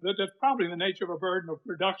 that's probably the nature of a burden of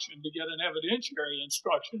production to get an evidentiary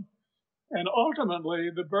instruction. And ultimately,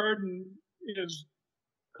 the burden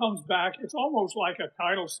comes back. It's almost like a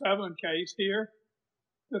Title VII case here,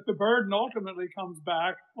 that the burden ultimately comes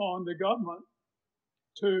back on the government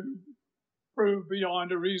to prove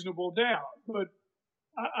beyond a reasonable doubt. But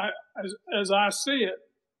as I see it,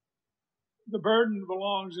 the burden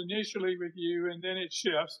belongs initially with you, and then it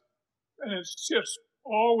shifts. And it shifts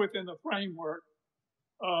all within the framework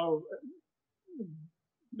of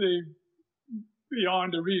the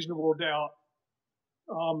beyond a reasonable doubt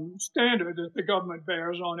standard that the government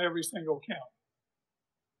bears on every single count.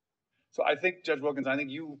 So I think, Judge Wilkins, I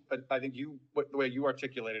think the way you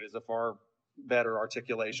articulate it is a far better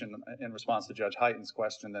articulation in response to Judge Hyten's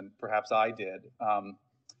question than perhaps I did.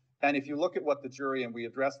 And if you look at what the jury, and we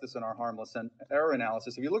addressed this in our harmless error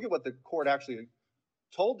analysis, if you look at what the court actually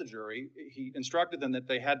told the jury, he instructed them that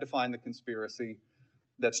they had to find the conspiracy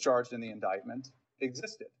that's charged in the indictment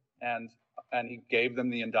existed. And he gave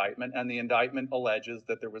them the indictment, and the indictment alleges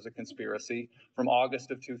that there was a conspiracy from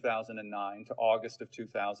August of 2009 to August of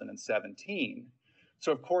 2017.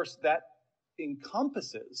 So, of course, that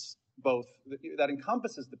encompasses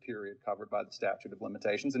the period covered by the statute of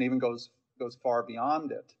limitations, and even goes far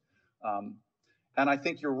beyond it. And I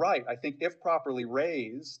think you're right. I think if properly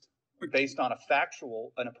raised, based on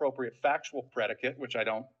an appropriate factual predicate, which I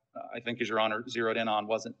think, as Your Honor zeroed in on,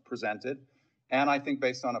 wasn't presented, and I think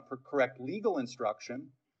based on a correct legal instruction,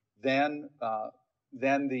 then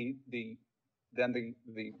the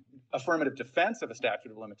affirmative defense of a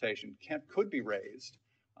statute of limitation could be raised.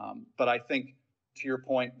 But I think, to your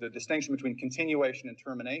point, the distinction between continuation and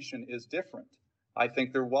termination is different. I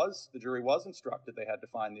think the jury was instructed they had to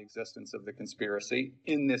find the existence of the conspiracy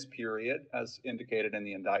in this period, as indicated in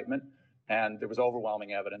the indictment, and there was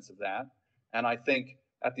overwhelming evidence of that. And I think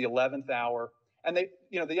at the 11th hour, and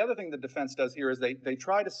the other thing the defense does here is they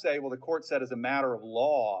try to say, well, the court said as a matter of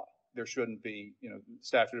law, there shouldn't be,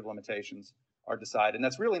 statute of limitations are decided. And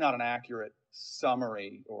that's really not an accurate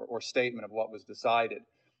summary or statement of what was decided.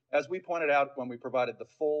 As we pointed out when we provided the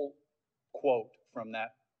full quote from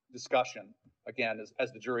that discussion, again,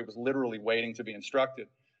 as the jury was literally waiting to be instructed,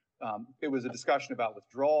 it was a discussion about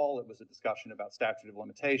withdrawal. It was a discussion about statute of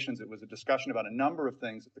limitations. It was a discussion about a number of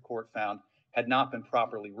things that the court found had not been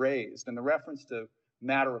properly raised. And the reference to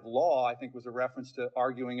matter of law, I think, was a reference to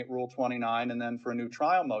arguing at Rule 29 and then for a new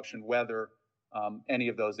trial motion whether any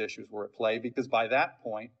of those issues were at play, because by that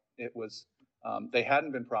point, it was they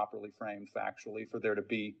hadn't been properly framed factually for there to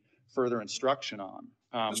be further instruction on.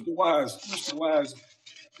 Mr. Wise,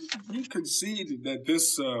 you conceded that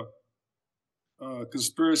this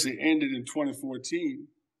conspiracy ended in 2014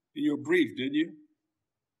 in your brief, didn't you?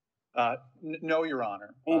 No, Your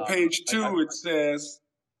Honor. On page 2, it says,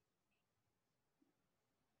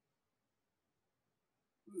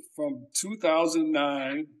 from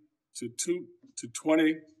 2009 to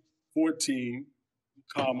 2014,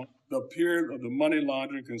 the period of the money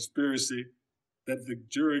laundering conspiracy that the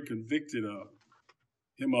jury convicted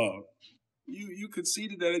him of. You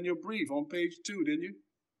conceded that in your brief on page 2, didn't you?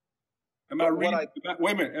 Am I reading?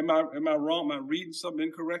 Wait a minute. Am I wrong? Am I reading something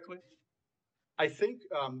incorrectly? I think,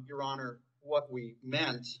 Your Honor, what we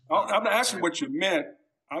meant. I'm not asking what you meant.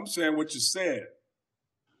 I'm saying what you said.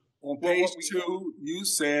 On page 2, you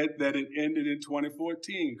said that it ended in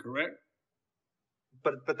 2014, correct?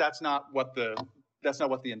 But that's not what the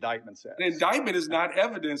indictment says. The indictment is not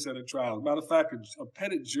evidence at a trial. As a matter of fact, a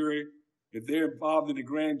petty jury, if they're involved in the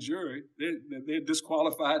grand jury, they're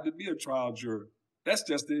disqualified to be a trial juror. That's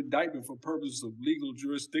just the indictment for purposes of legal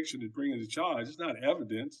jurisdiction to bring in the charge. It's not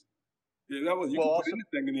evidence. You can put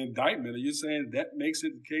anything in the indictment. Are you saying that makes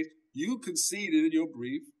it the case? You conceded in your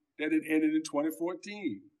brief that it ended in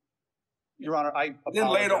 2014. Your Honor, I apologize. Then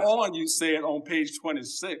later on, you said on page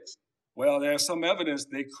 26, well, there's some evidence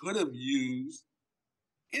they could have used.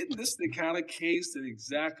 Isn't this the kind of case that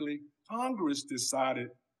exactly Congress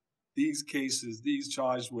decided these cases, these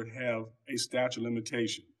charges would have a statute of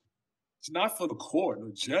limitation? It's not for the court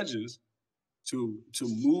or judges to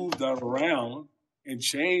move that around and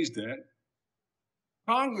change that.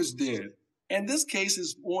 Congress did. And this case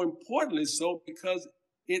is more importantly so because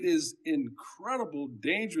it is incredible,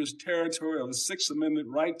 dangerous territory of the Sixth Amendment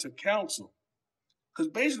right to counsel.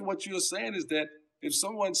 Because basically what you're saying is that if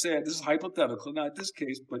someone said, this is hypothetical, not this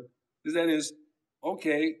case, but that is,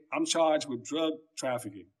 okay, I'm charged with drug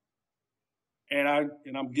trafficking, and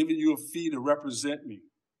I'm giving you a fee to represent me.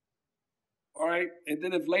 All right, and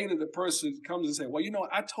then if later the person comes and says, well,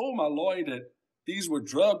 I told my lawyer that these were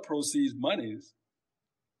drug proceeds monies,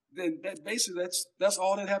 then basically that's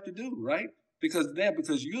all they'd have to do, right? Because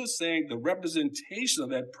you're saying the representation of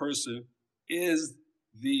that person is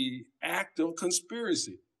the act of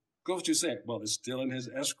conspiracy. Go what you're saying. Well, it's still in his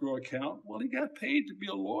escrow account. Well, he got paid to be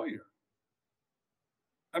a lawyer.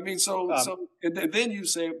 I mean, and then you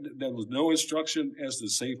say there was no instruction as to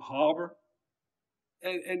safe harbor.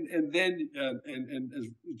 And then as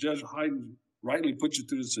Judge Hyten rightly put you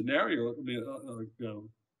through the scenario,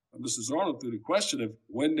 Mr. Zorno through the question of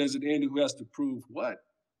when does it end, who has to prove what?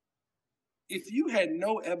 If you had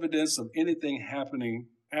no evidence of anything happening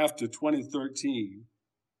after 2013,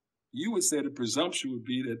 you would say the presumption would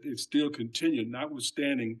be that it still continued,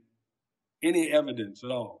 notwithstanding any evidence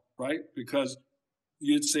at all, right? Because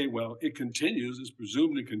you'd say, well, it continues, it's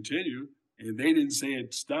presumed to continue, and they didn't say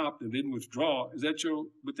it stopped and didn't withdraw.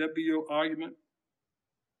 Would that be your argument?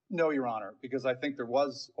 No, Your Honor, because I think there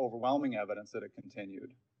was overwhelming evidence that it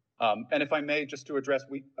continued. And if I may, just to address,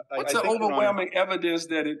 what's the overwhelming evidence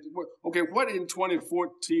that what in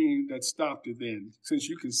 2014 that stopped it then, since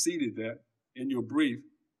you conceded that in your brief?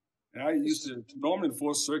 And I used to, normally in the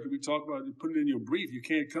Fourth Circuit, we talk about it, put it in your brief. You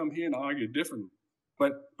can't come here and argue differently.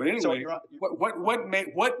 But anyway, So,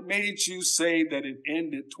 what made you say that it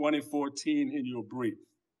ended 2014 in your brief?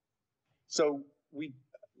 So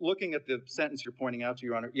looking at the sentence you're pointing out to,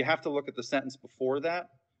 Your Honor, you have to look at the sentence before that.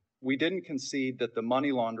 We didn't concede that the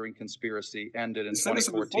money laundering conspiracy ended in 2014. The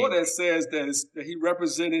sentence before that says that he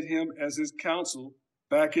represented him as his counsel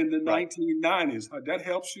back in the 1990s. That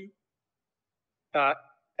helps you?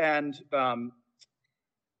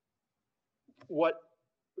 What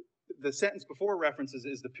the sentence before references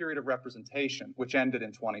is the period of representation, which ended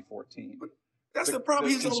in 2014. But that's the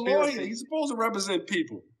problem. He's a lawyer. He's supposed to represent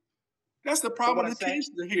people. That's the problem with the case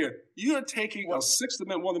here. You're taking a Sixth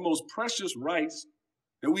Amendment, one of the most precious rights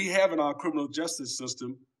that we have in our criminal justice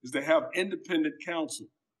system is to have independent counsel.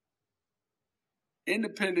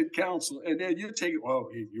 Independent counsel. And then you're taking, well,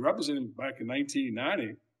 you represented him back in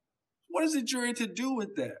 1990. What is the jury to do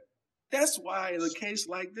with that? That's why in a case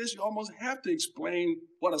like this, you almost have to explain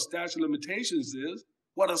what a statute of limitations is,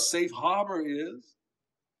 what a safe harbor is.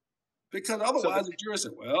 Because otherwise the jury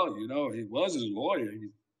said, well, you know, he was his lawyer.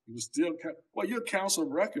 He was still, well, you're a counsel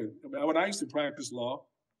of record. I mean, when I used to practice law,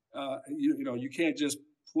 you can't just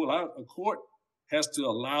pull out. A court has to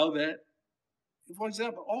allow that. For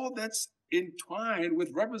example, all that's entwined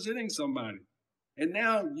with representing somebody. And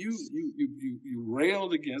now you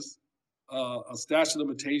railed against a statute of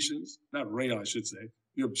limitations, not rail, I should say.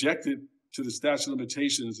 You objected to the statute of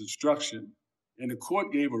limitations instruction, and the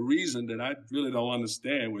court gave a reason that I really don't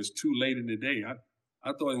understand. Was too late in the day.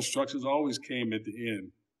 I thought instructions always came at the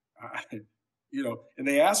end. And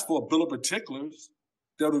they asked for a bill of particulars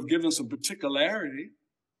that would have given some particularity.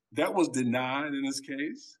 That was denied in this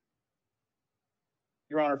case.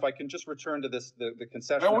 Your Honor, if I can just return to this, the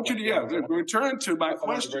concession. I want you to return to my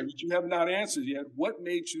question that you have not answered yet. What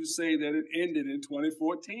made you say that it ended in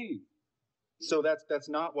 2014? So that's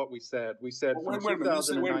not what we said. We said wait a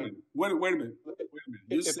minute.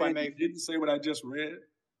 You didn't say what I just read?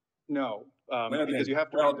 No, because you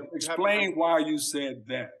have to explain why you said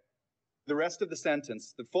that. The rest of the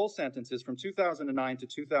sentence, the full sentence is from 2009 to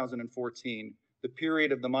 2014, the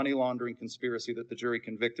period of the money laundering conspiracy that the jury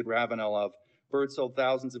convicted Ravenel of. Byrd sold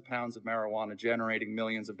thousands of pounds of marijuana, generating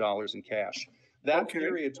millions of dollars in cash. That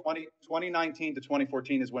period, 2019 to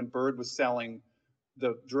 2014, is when Byrd was selling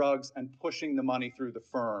the drugs and pushing the money through the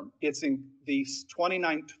firm. It's in the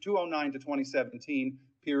 2009 to 2017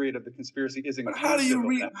 period of the conspiracy is inclusive. But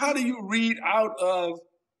how do you read out of?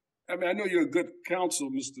 I mean, I know you're a good counsel,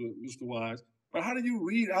 Mr. Wise, but how do you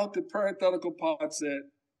read out the parenthetical parts at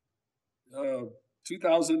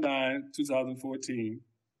 2009, 2014,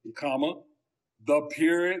 comma, the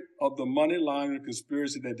period of the money laundering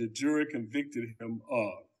conspiracy that the jury convicted him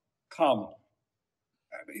of, comma.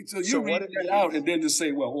 I mean, so you read that out and then to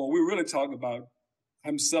say, well, we're really talking about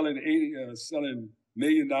I'm selling $1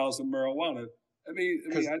 million of marijuana. I mean,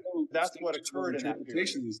 I know that's what occurred in that period.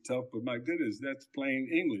 Interpretation is tough, but my goodness, that's plain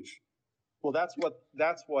English. Well, that's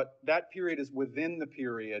what that period is within the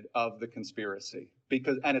period of the conspiracy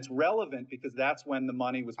and it's relevant because that's when the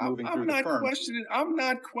money was moving through the firm. I'm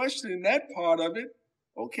not questioning that part of it.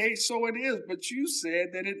 Okay, so it is, but you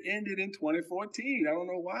said that it ended in 2014. I don't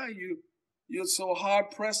know why you're so hard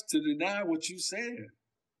pressed to deny what you said.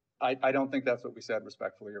 I don't think that's what we said,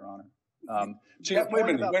 respectfully, Your Honor. Wait a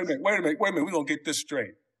minute. We're gonna get this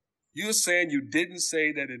straight. You're saying you didn't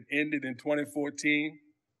say that it ended in 2014?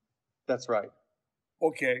 That's right.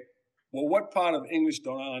 Okay. Well, what part of English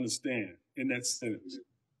don't I understand in that sentence?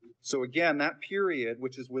 So again, that period,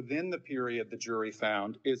 which is within the period the jury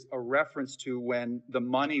found, is a reference to when the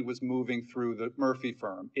money was moving through the Murphy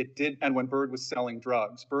firm. It did, and when Byrd was selling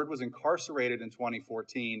drugs. Byrd was incarcerated in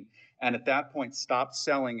 2014, and at that point stopped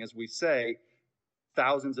selling, as we say,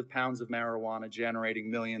 thousands of pounds of marijuana, generating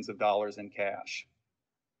millions of dollars in cash.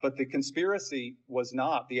 But the conspiracy was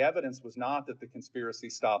not, the evidence was not that the conspiracy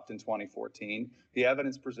stopped in 2014. The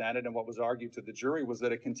evidence presented and what was argued to the jury was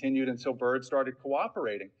that it continued until Byrd started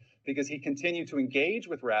cooperating, because he continued to engage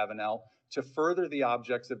with Ravenel to further the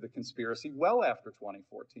objects of the conspiracy well after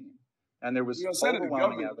 2014. And there was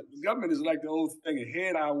overwhelming evidence. The government is like the old thing,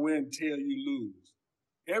 ahead I win, tail you lose.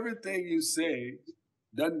 Everything you say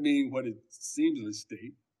doesn't mean what it seems to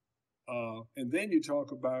state. And then you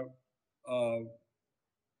talk about,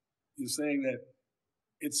 you're saying that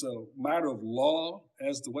it's a matter of law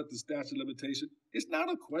as to what the statute of limitation. It's not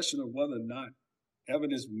a question of whether or not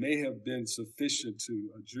evidence may have been sufficient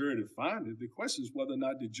to a jury to find it. The question is whether or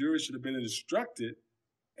not the jury should have been instructed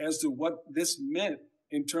as to what this meant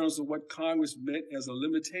in terms of what Congress meant as a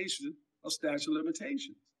limitation of statute of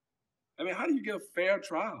limitations. I mean, how do you get a fair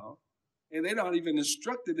trial and they're not even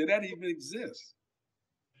instructed that that even exists?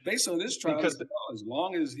 Based on this trial, as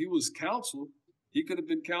long as he was counsel, he could have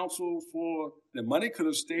been counsel for, the money could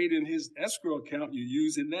have stayed in his escrow account. You're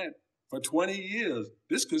using that for 20 years.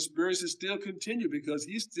 This conspiracy still continued because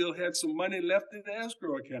he still had some money left in the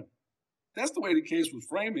escrow account. That's the way the case was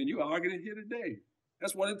framed, and you argued it here today.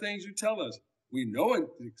 That's one of the things you tell us. We know it,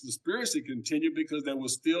 the conspiracy continued because there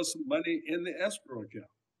was still some money in the escrow account.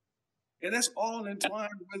 And that's all entwined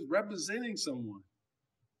with representing someone.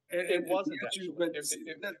 And it wasn't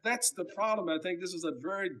that's the problem. I think this is a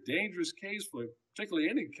very dangerous case for particularly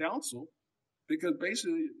any counsel, because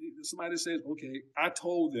basically somebody says, okay, I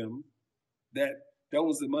told them that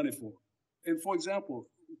was the money for it. And for example,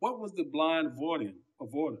 what was the blind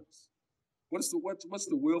avoidance? What's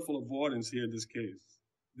the willful avoidance here in this case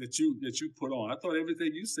that you put on? I thought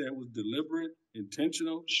everything you said was deliberate,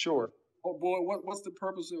 intentional. Sure. Oh boy, what's the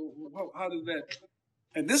purpose of how did that?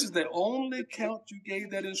 And this is the only count you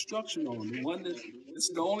gave that instruction on. This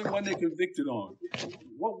is the only one they convicted on.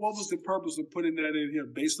 What was the purpose of putting that in here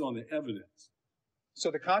based on the evidence?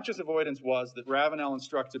 So the conscious avoidance was that Ravenel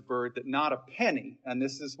instructed Byrd that not a penny, and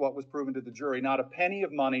this is what was proven to the jury, not a penny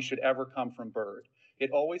of money should ever come from Byrd.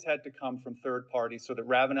 It always had to come from third parties so that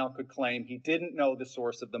Ravenel could claim he didn't know the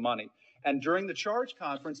source of the money. And during the charge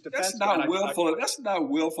conference, defense... That's not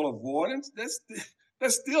willful avoidance.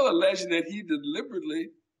 That's still alleging that he deliberately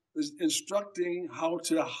was instructing how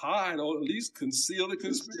to hide or at least conceal the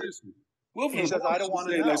conspiracy. He says, I don't want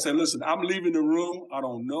to know. They say, listen, I'm leaving the room. I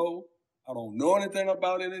don't know anything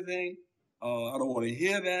about anything. I don't want to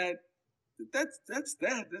hear that. That's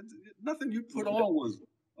nothing you put on was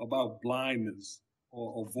about blindness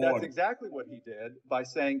or avoidance. That's exactly what he did by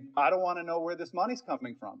saying, I don't want to know where this money's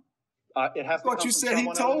coming from. It has to come from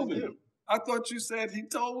someone else than you. I thought you said he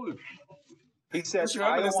told him. He said,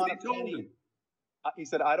 I don't want a penny. He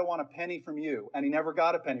said, I don't want a penny from you. And he never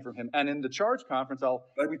got a penny from him. And in the charge conference,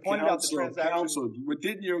 we pointed out the transaction. Counsel,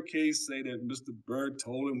 didn't your case say that Mr. Byrd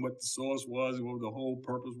told him what the source was and what the whole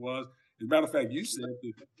purpose was? As a matter of fact, you said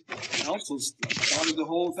the counsel started the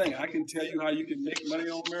whole thing. I can tell you how you can make money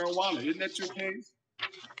on marijuana. Isn't that your case?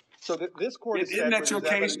 So this court isn't that your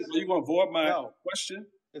case? Are you going to avoid my question?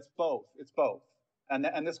 It's both. It's both.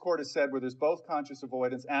 And this court has said where there's both conscious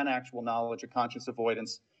avoidance and actual knowledge, a conscious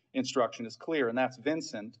avoidance instruction is clear, and that's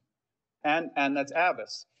Vincent, and that's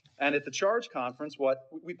Abbas. And at the charge conference, what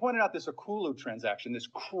we pointed out, this Okulu transaction, this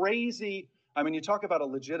crazy, I mean, you talk about a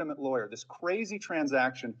legitimate lawyer, this crazy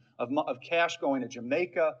transaction of cash going to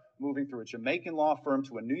Jamaica, moving through a Jamaican law firm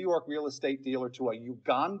to a New York real estate dealer to a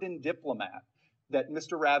Ugandan diplomat that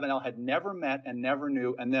Mr. Ravenel had never met and never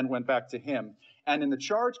knew, and then went back to him. And in the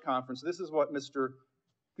charge conference, this is what Mr.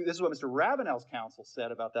 Ravenel's counsel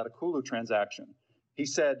said about that Okulu transaction. He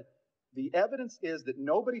said, the evidence is that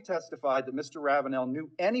nobody testified that Mr. Ravenel knew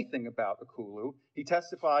anything about Okulu. He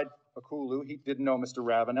testified Okulu, he didn't know Mr.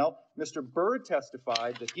 Ravenel. Mr. Byrd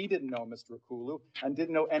testified that he didn't know Mr. Okulu and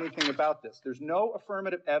didn't know anything about this. There's no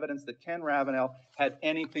affirmative evidence that Ken Ravenel had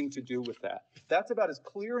anything to do with that. That's about as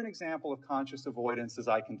clear an example of conscious avoidance as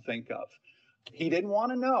I can think of. He didn't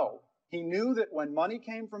want to know. He knew that when money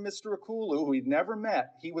came from Mr. Okulu, who he'd never met,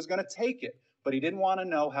 he was going to take it, but he didn't want to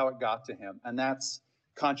know how it got to him, and that's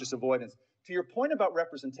conscious avoidance. To your point about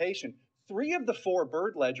representation, 3 of the 4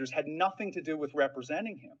 Byrd ledgers had nothing to do with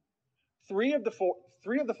representing him. 3 of the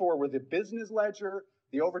 4 were the business ledger,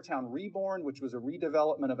 the Overtown Reborn, which was a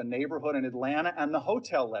redevelopment of a neighborhood in Atlanta, and the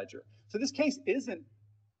hotel ledger. So this case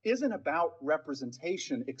isn't about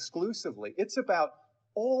representation exclusively. It's about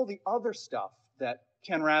all the other stuff that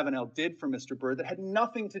Ken Ravenel did for Mr. Byrd that had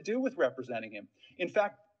nothing to do with representing him. In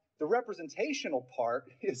fact, the representational part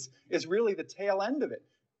is really the tail end of it.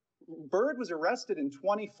 Byrd was arrested in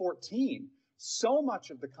 2014. So much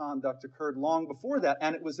of the conduct occurred long before that,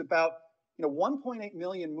 and it was about 1.8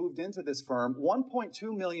 million moved into this firm,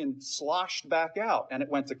 1.2 million sloshed back out, and it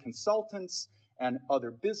went to consultants and other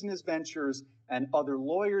business ventures and other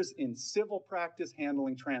lawyers in civil practice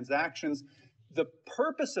handling transactions. The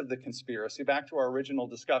purpose of the conspiracy, back to our original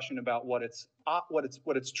discussion about what its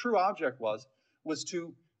true object was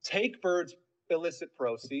to take Byrd's illicit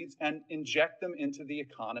proceeds and inject them into the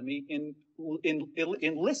economy in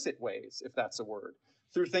illicit ways, if that's a word.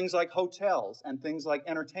 through things like hotels and things like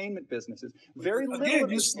entertainment businesses. Very little Again, of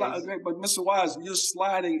this case. but Mr. Wise, you're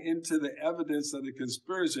sliding into the evidence of the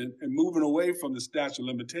conspiracy and moving away from the statute of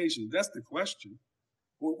limitations. That's the question.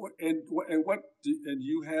 And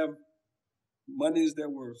you have monies that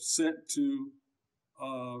were sent to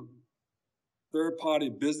third-party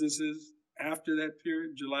businesses after that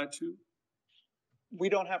period, July 2? We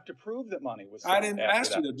don't have to prove that money was sent. I didn't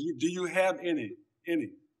ask you that. Do you have any?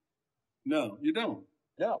 No, you don't.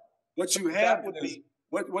 No. What you have is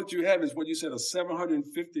what you have is what you said,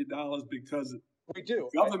 $750 because we do.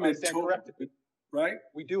 Government I stand corrected. Right?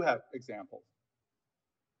 We do have examples.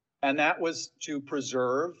 And that was to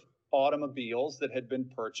preserve automobiles that had been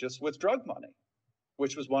purchased with drug money,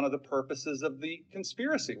 which was one of the purposes of the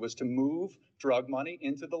conspiracy, was to move drug money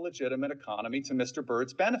into the legitimate economy to Mr.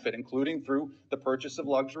 Byrd's benefit, including through the purchase of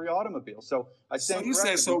luxury automobies. So I stand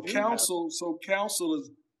corrected. So counsel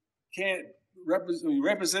can't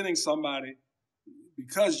representing somebody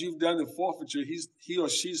because you've done the forfeiture. He or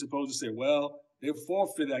she's supposed to say, well, they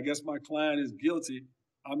forfeited. I guess my client is guilty.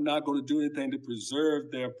 I'm not going to do anything to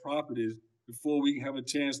preserve their properties before we can have a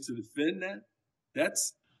chance to defend that.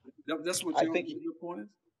 That's what your point is?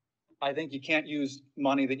 I think you can't use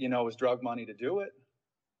money that you know is drug money to do it.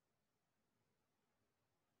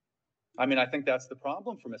 I mean, I think that's the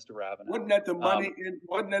problem for Mr. Ravenel. Wasn't that the money?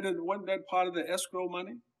 Wasn't that part of the escrow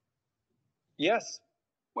money? Yes.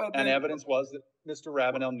 Well, and evidence was that Mr.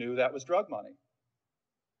 Ravenel knew that was drug money.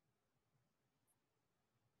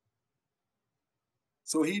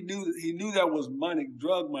 So he knew that was money,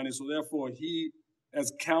 drug money. So therefore, he,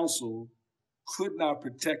 as counsel, could not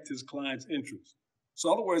protect his client's interests. So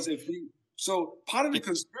in other words, so part of the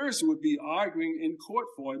conspiracy would be arguing in court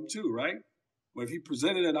for him too, right? Well, if he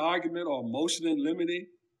presented an argument or a motion in limine,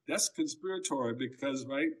 that's conspiratory because,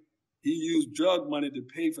 right, he used drug money to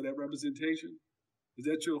pay for that representation. Is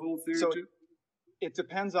that your whole theory too? It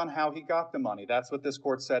depends on how he got the money. That's what this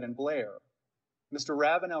court said in Blair. Mr.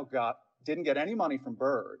 Ravenel didn't get any money from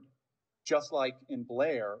Byrd. Just like in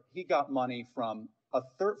Blair, he got money from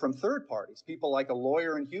third parties, people like a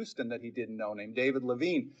lawyer in Houston that he didn't know named David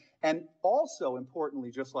Levine. And also,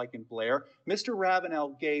 importantly, just like in Blair, Mr.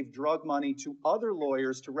 Ravenel gave drug money to other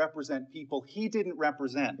lawyers to represent people he didn't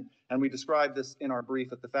represent. And we described this in our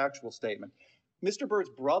brief at the factual statement. Mr.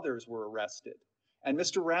 Byrd's brothers were arrested, and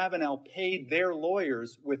Mr. Ravenel paid their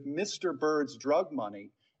lawyers with Mr. Byrd's drug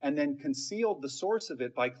money and then concealed the source of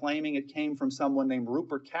it by claiming it came from someone named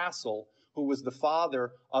Rupert Castle, who was the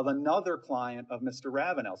father of another client of Mr.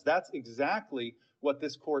 Ravenel's. That's exactly what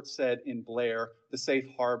this court said in Blair the safe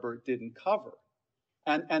harbor didn't cover.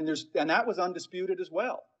 And that was undisputed as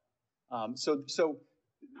well. So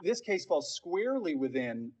this case falls squarely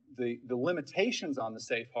within the limitations on the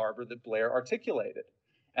safe harbor that Blair articulated.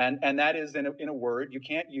 And that is, in a word, you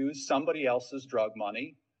can't use somebody else's drug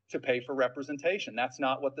money to pay for representation. That's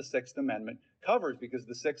not what the Sixth Amendment covers, because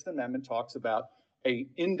the Sixth Amendment talks about an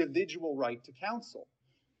individual right to counsel.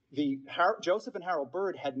 Joseph and Harold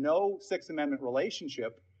Byrd had no Sixth Amendment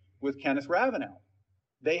relationship with Kenneth Ravenel.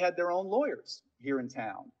 They had their own lawyers here in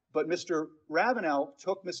town. But Mr. Ravenel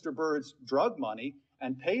took Mr. Byrd's drug money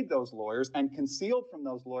and paid those lawyers and concealed from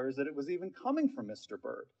those lawyers that it was even coming from Mr.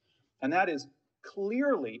 Byrd. And that is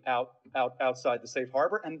clearly outside the safe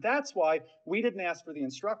harbor, and that's why we didn't ask for the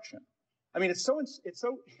instruction. I mean, it's so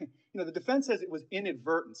the defense says it was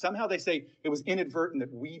inadvertent. Somehow they say it was inadvertent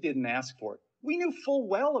that we didn't ask for it. We knew full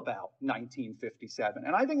well about 1957,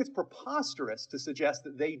 and I think it's preposterous to suggest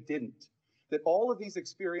that they didn't. That all of these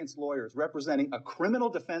experienced lawyers representing a criminal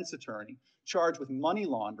defense attorney charged with money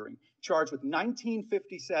laundering, charged with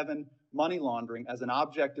 1957 money laundering as an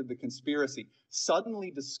object of the conspiracy,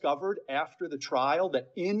 suddenly discovered after the trial that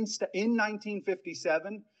in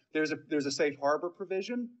 1957 there's a safe harbor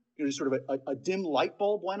provision. Sort of a dim light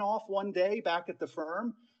bulb went off one day back at the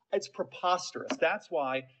firm. It's preposterous. That's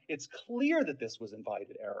why it's clear that this was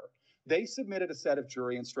invited error. They submitted a set of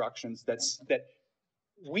jury instructions that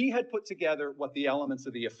we had put together what the elements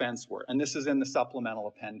of the offense were, and this is in the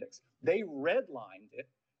supplemental appendix. They redlined it,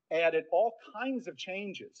 added all kinds of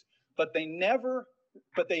changes, but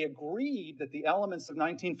they agreed that the elements of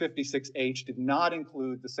 1956H did not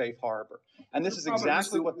include the safe harbor. And this is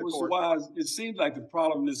exactly what the court... Wise, it seems like the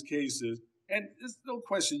problem in this case is, and there's no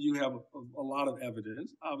question you have a lot of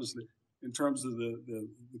evidence, obviously, in terms of the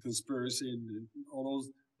conspiracy and all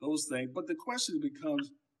those things, but the question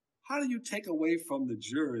becomes, how do you take away from the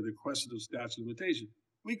jury the question of statute of limitations?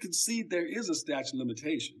 We concede there is a statute of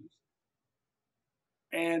limitations.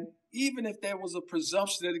 And even if there was a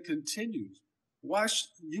presumption that it continues,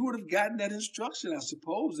 you would have gotten that instruction, I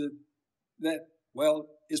suppose, that well,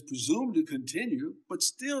 it's presumed to continue, but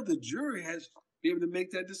still the jury has to be able to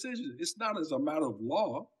make that decision. It's not as a matter of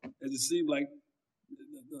law, as it seemed like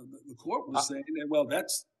the court was saying that, well,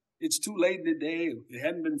 it's too late in the day. It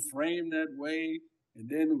hadn't been framed that way. And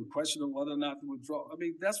then the question of whether or not to withdraw. I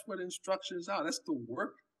mean, that's what instructions are. That's the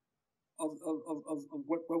work of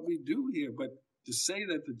what we do here. But to say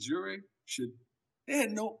that the jury they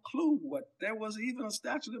had no clue there was even a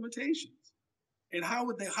statute of limitations. And how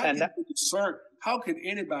could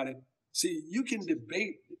anybody see? You can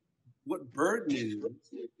debate what burden it is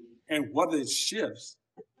and whether it shifts,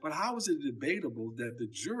 but how is it debatable that the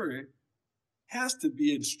jury has to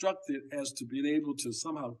be instructed as to being able to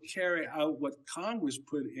somehow carry out what Congress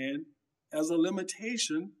put in as a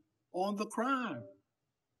limitation on the crime?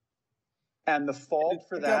 And the fault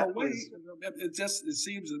for that is... It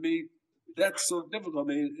seems to me that's so difficult.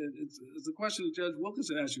 I mean, it's a question that Judge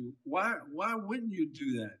Wilkinson asked you. Why wouldn't you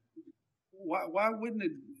do that? Why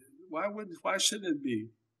shouldn't it be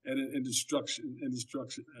an instruction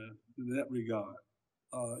in that regard?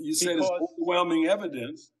 You said it's overwhelming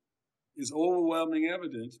evidence. It's overwhelming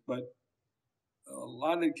evidence, but a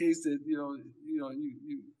lot of the case that you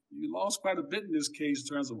lost quite a bit in this case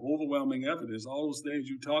in terms of overwhelming evidence. All those things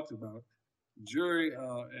you talked about, jury,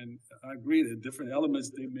 and I agree that different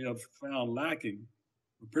elements they may have found lacking.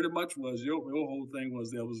 But pretty much was your whole thing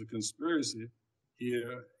was there was a conspiracy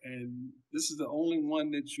here, and this is the only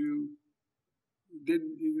one that you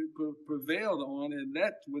didn't prevailed on, and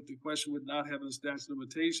that with the question with not having statute of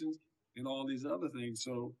limitations and all these other things.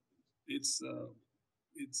 So it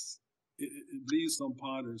leaves some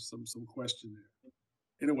ponders, some question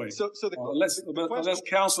there. Anyway, unless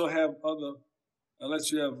counsel have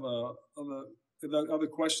unless you have other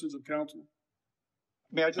questions of counsel.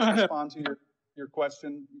 May I just respond to your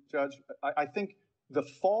question, Judge? I think the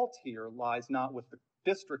fault here lies not with the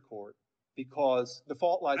district court, because the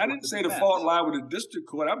fault lies with the defense. I didn't say the fault lied with the district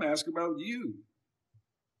court. I'm asking about you,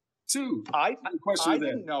 too. I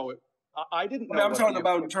didn't know it. I didn't know. I'm talking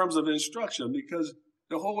about in terms of instruction, because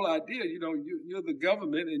the whole idea, you're the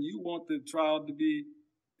government and you want the trial to be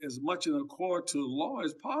as much in accord to the law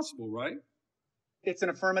as possible, right? It's an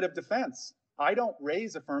affirmative defense. I don't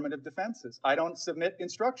raise affirmative defenses. I don't submit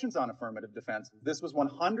instructions on affirmative defenses. This was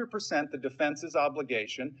 100% the defense's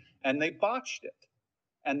obligation, and they botched it.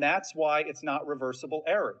 And that's why it's not reversible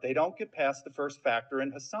error. They don't get past the first factor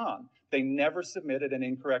in Hassan. They never submitted an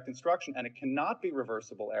incorrect instruction, and it cannot be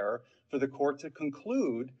reversible error for the court to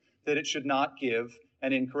conclude that it should not give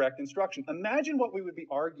an incorrect instruction. Imagine what we would be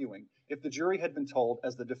arguing if the jury had been told,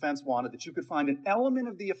 as the defense wanted, that you could find an element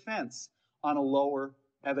of the offense on a lower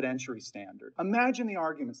evidentiary standard. Imagine the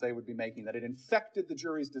arguments they would be making, that it infected the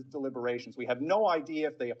jury's deliberations. We have no idea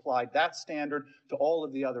if they applied that standard to all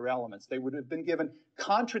of the other elements. They would have been given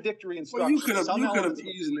contradictory instructions. Well,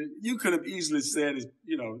 you could have easily said,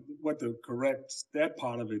 what the correct that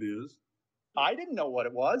part of it is. I didn't know what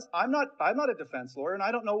it was. I'm not a defense lawyer, and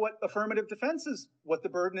I don't know what affirmative defense is, what the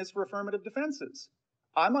burden is for affirmative defenses.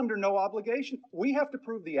 I'm under no obligation. We have to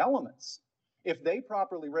prove the elements. If they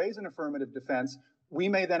properly raise an affirmative defense, we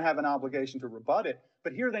may then have an obligation to rebut it,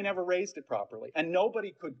 but here they never raised it properly. And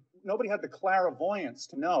nobody had the clairvoyance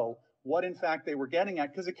to know what in fact they were getting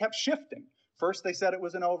at, because it kept shifting. First they said it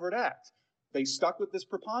was an overt act. They stuck with this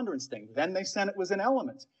preponderance thing. Then they said it was an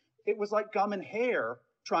element. It was like gum and hair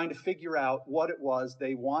trying to figure out what it was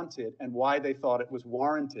they wanted and why they thought it was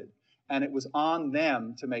warranted. And it was on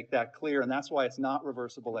them to make that clear, and that's why it's not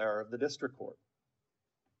reversible error of the district court.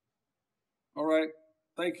 All right.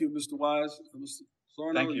 Thank you, Mr. Wise. Mr.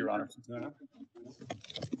 Sorno, thank you, Your Honor.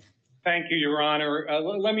 Thank you, Your Honor.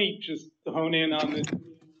 Let me just hone in on the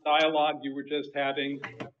dialogue you were just having.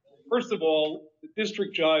 First of all, the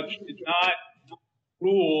district judge did not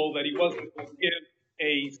rule that he wasn't going to give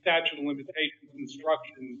a statute of limitations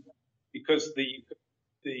instruction because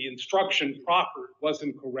the instruction proffered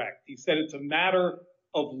wasn't correct. He said it's a matter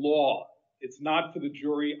of law. It's not for the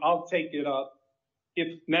jury. I'll take it up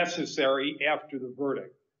if necessary after the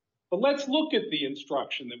verdict. But let's look at the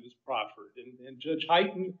instruction that was proffered. And Judge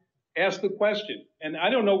Hyten asked the question. And I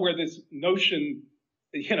don't know where this notion,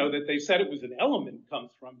 that they said it was an element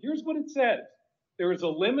comes from. Here's what it says. There is a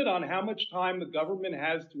limit on how much time the government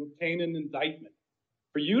has to obtain an indictment.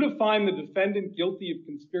 For you to find the defendant guilty of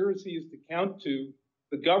conspiracy is to count two.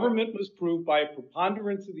 The government must prove by a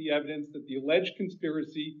preponderance of the evidence that the alleged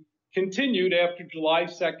conspiracy continued after July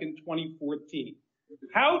 2nd, 2014.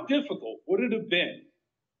 How difficult would it have been?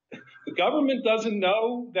 The government doesn't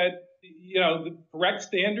know that, the correct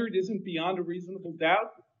standard isn't beyond a reasonable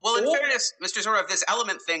doubt. Well, in fairness, Mr. Zorov, this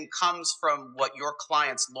element thing comes from what your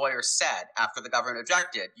client's lawyer said after the government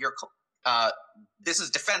objected. This is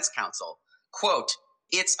defense counsel. Quote,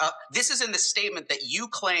 this is in the statement that you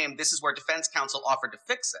claim this is where defense counsel offered to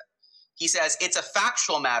fix it. He says, it's a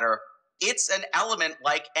factual matter. It's an element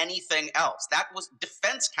like anything else. That was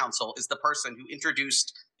defense counsel is the person who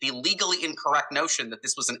introduced the legally incorrect notion that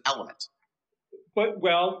this was an element. But,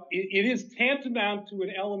 well, it is tantamount to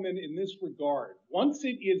an element in this regard. Once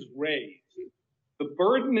it is raised, the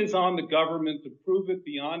burden is on the government to prove it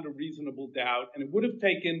beyond a reasonable doubt, and it would have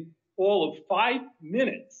taken all of 5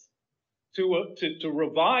 minutes to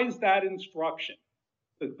revise that instruction.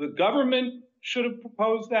 The government should have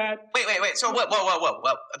proposed that. Wait. So,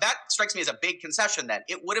 whoa. That strikes me as a big concession then.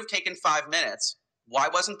 It would have taken 5 minutes. Why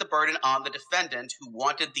wasn't the burden on the defendant who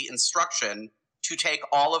wanted the instruction to take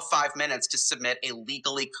all of 5 minutes to submit a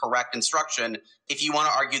legally correct instruction if you want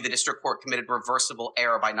to argue the district court committed reversible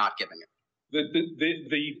error by not giving it?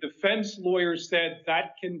 The defense lawyer said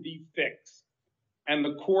that can be fixed. And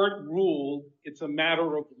the court ruled it's a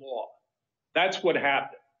matter of law. That's what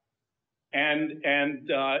happened. And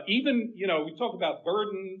even, we talk about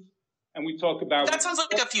burdens and we talk about... That sounds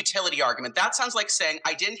like a futility argument. That sounds like saying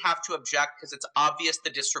I didn't have to object because it's obvious the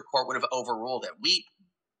district court would have overruled it. We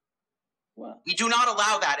do not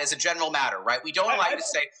allow that as a general matter, right? We don't allow you to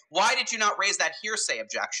say, why did you not raise that hearsay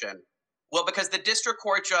objection? Well, because the district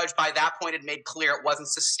court judge by that point had made clear it wasn't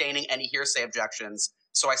sustaining any hearsay objections,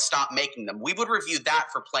 so I stopped making them. We would review that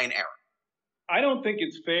for plain error. I don't think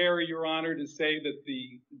it's fair, Your Honor, to say that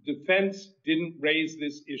the defense didn't raise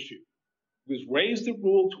this issue. It was raised at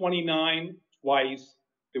Rule 29 twice.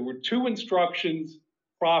 There were 2 instructions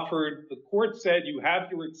proffered. The court said you have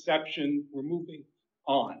your exception. We're moving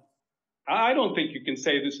on. I don't think you can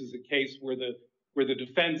say this is a case where the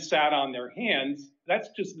defense sat on their hands. That's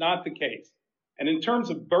just not the case. And in terms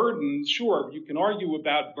of burdens, sure, you can argue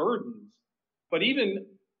about burdens. But even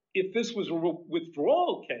if this was a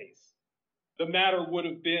withdrawal case, the matter would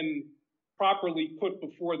have been properly put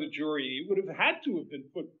before the jury. It would have had to have been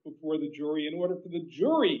put before the jury in order for the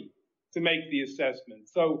jury to make the assessment.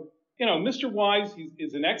 So, Mr. Wise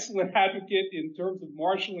is an excellent advocate in terms of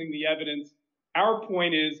marshaling the evidence. Our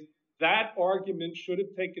point is that argument should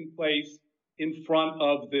have taken place in front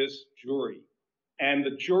of this jury. And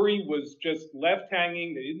the jury was just left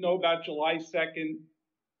hanging. They didn't know about July 2nd.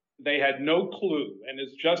 They had no clue. And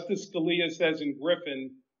as Justice Scalia says in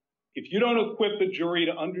Griffin, if you don't equip the jury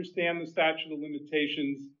to understand the statute of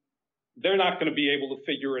limitations, they're not going to be able to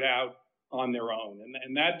figure it out on their own.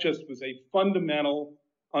 And that just was a fundamental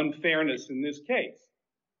unfairness in this case.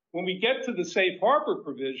 When we get to the safe harbor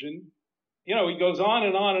provision, he goes on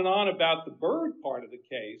and on and on about the Byrd part of the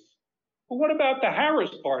case. But what about the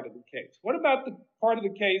Harris part of the case? What about the part of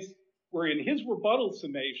the case where in his rebuttal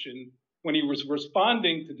summation, when he was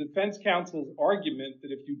responding to defense counsel's argument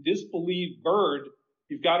that if you disbelieve Byrd,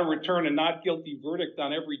 you've got to return a not guilty verdict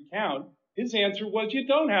on every count, his answer was you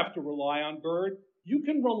don't have to rely on Byrd. You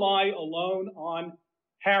can rely alone on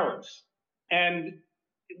Harris. And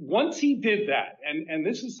once he did that, and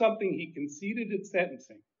this is something he conceded at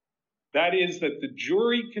sentencing, that is that the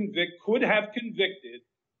jury could have convicted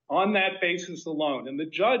on that basis alone. And the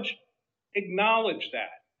judge acknowledged that.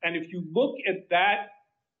 And if you look at that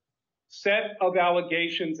set of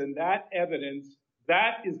allegations and that evidence,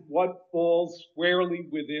 that is what falls squarely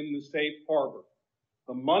within the safe harbor.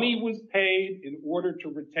 The money was paid in order to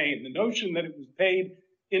retain. The notion that it was paid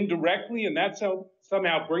indirectly, and that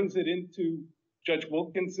somehow brings it into Judge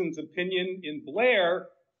Wilkinson's opinion in Blair,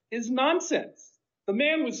 is nonsense. The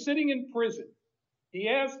man was sitting in prison. He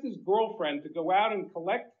asked his girlfriend to go out and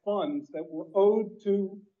collect funds that were owed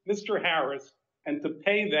to Mr. Harris and to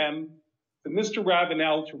pay them to Mr.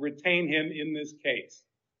 Ravenel to retain him in this case.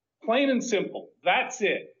 Plain and simple. That's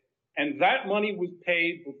it. And that money was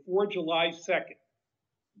paid before July 2nd,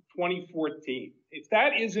 2014. If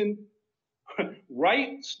that isn't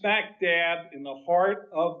right smack dab in the heart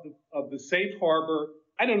of the safe harbor,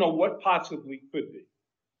 I don't know what possibly could be.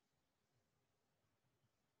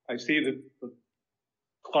 I see that the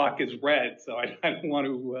clock is red, so I don't want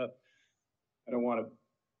to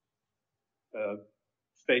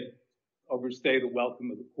overstay the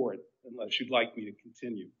welcome of the court, unless you'd like me to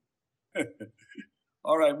continue.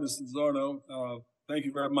 All right, Mr. Zorno. Thank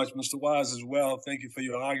you very much, Mr. Wise, as well. Thank you for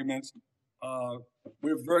your arguments.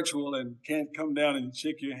 We're virtual and can't come down and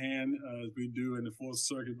shake your hand as we do in the Fourth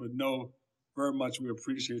Circuit, but know very much we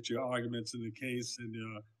appreciate your arguments in the case, and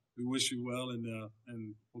we wish you well and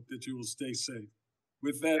hope that you will stay safe.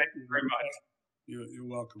 With that, thank you very much. You're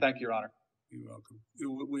welcome. Thank you, Your Honor. You're welcome.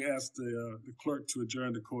 We ask the clerk to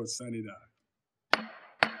adjourn the court, sine die.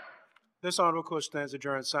 This honorable court stands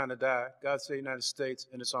adjourned, sine die. God save the United States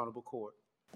and this honorable court.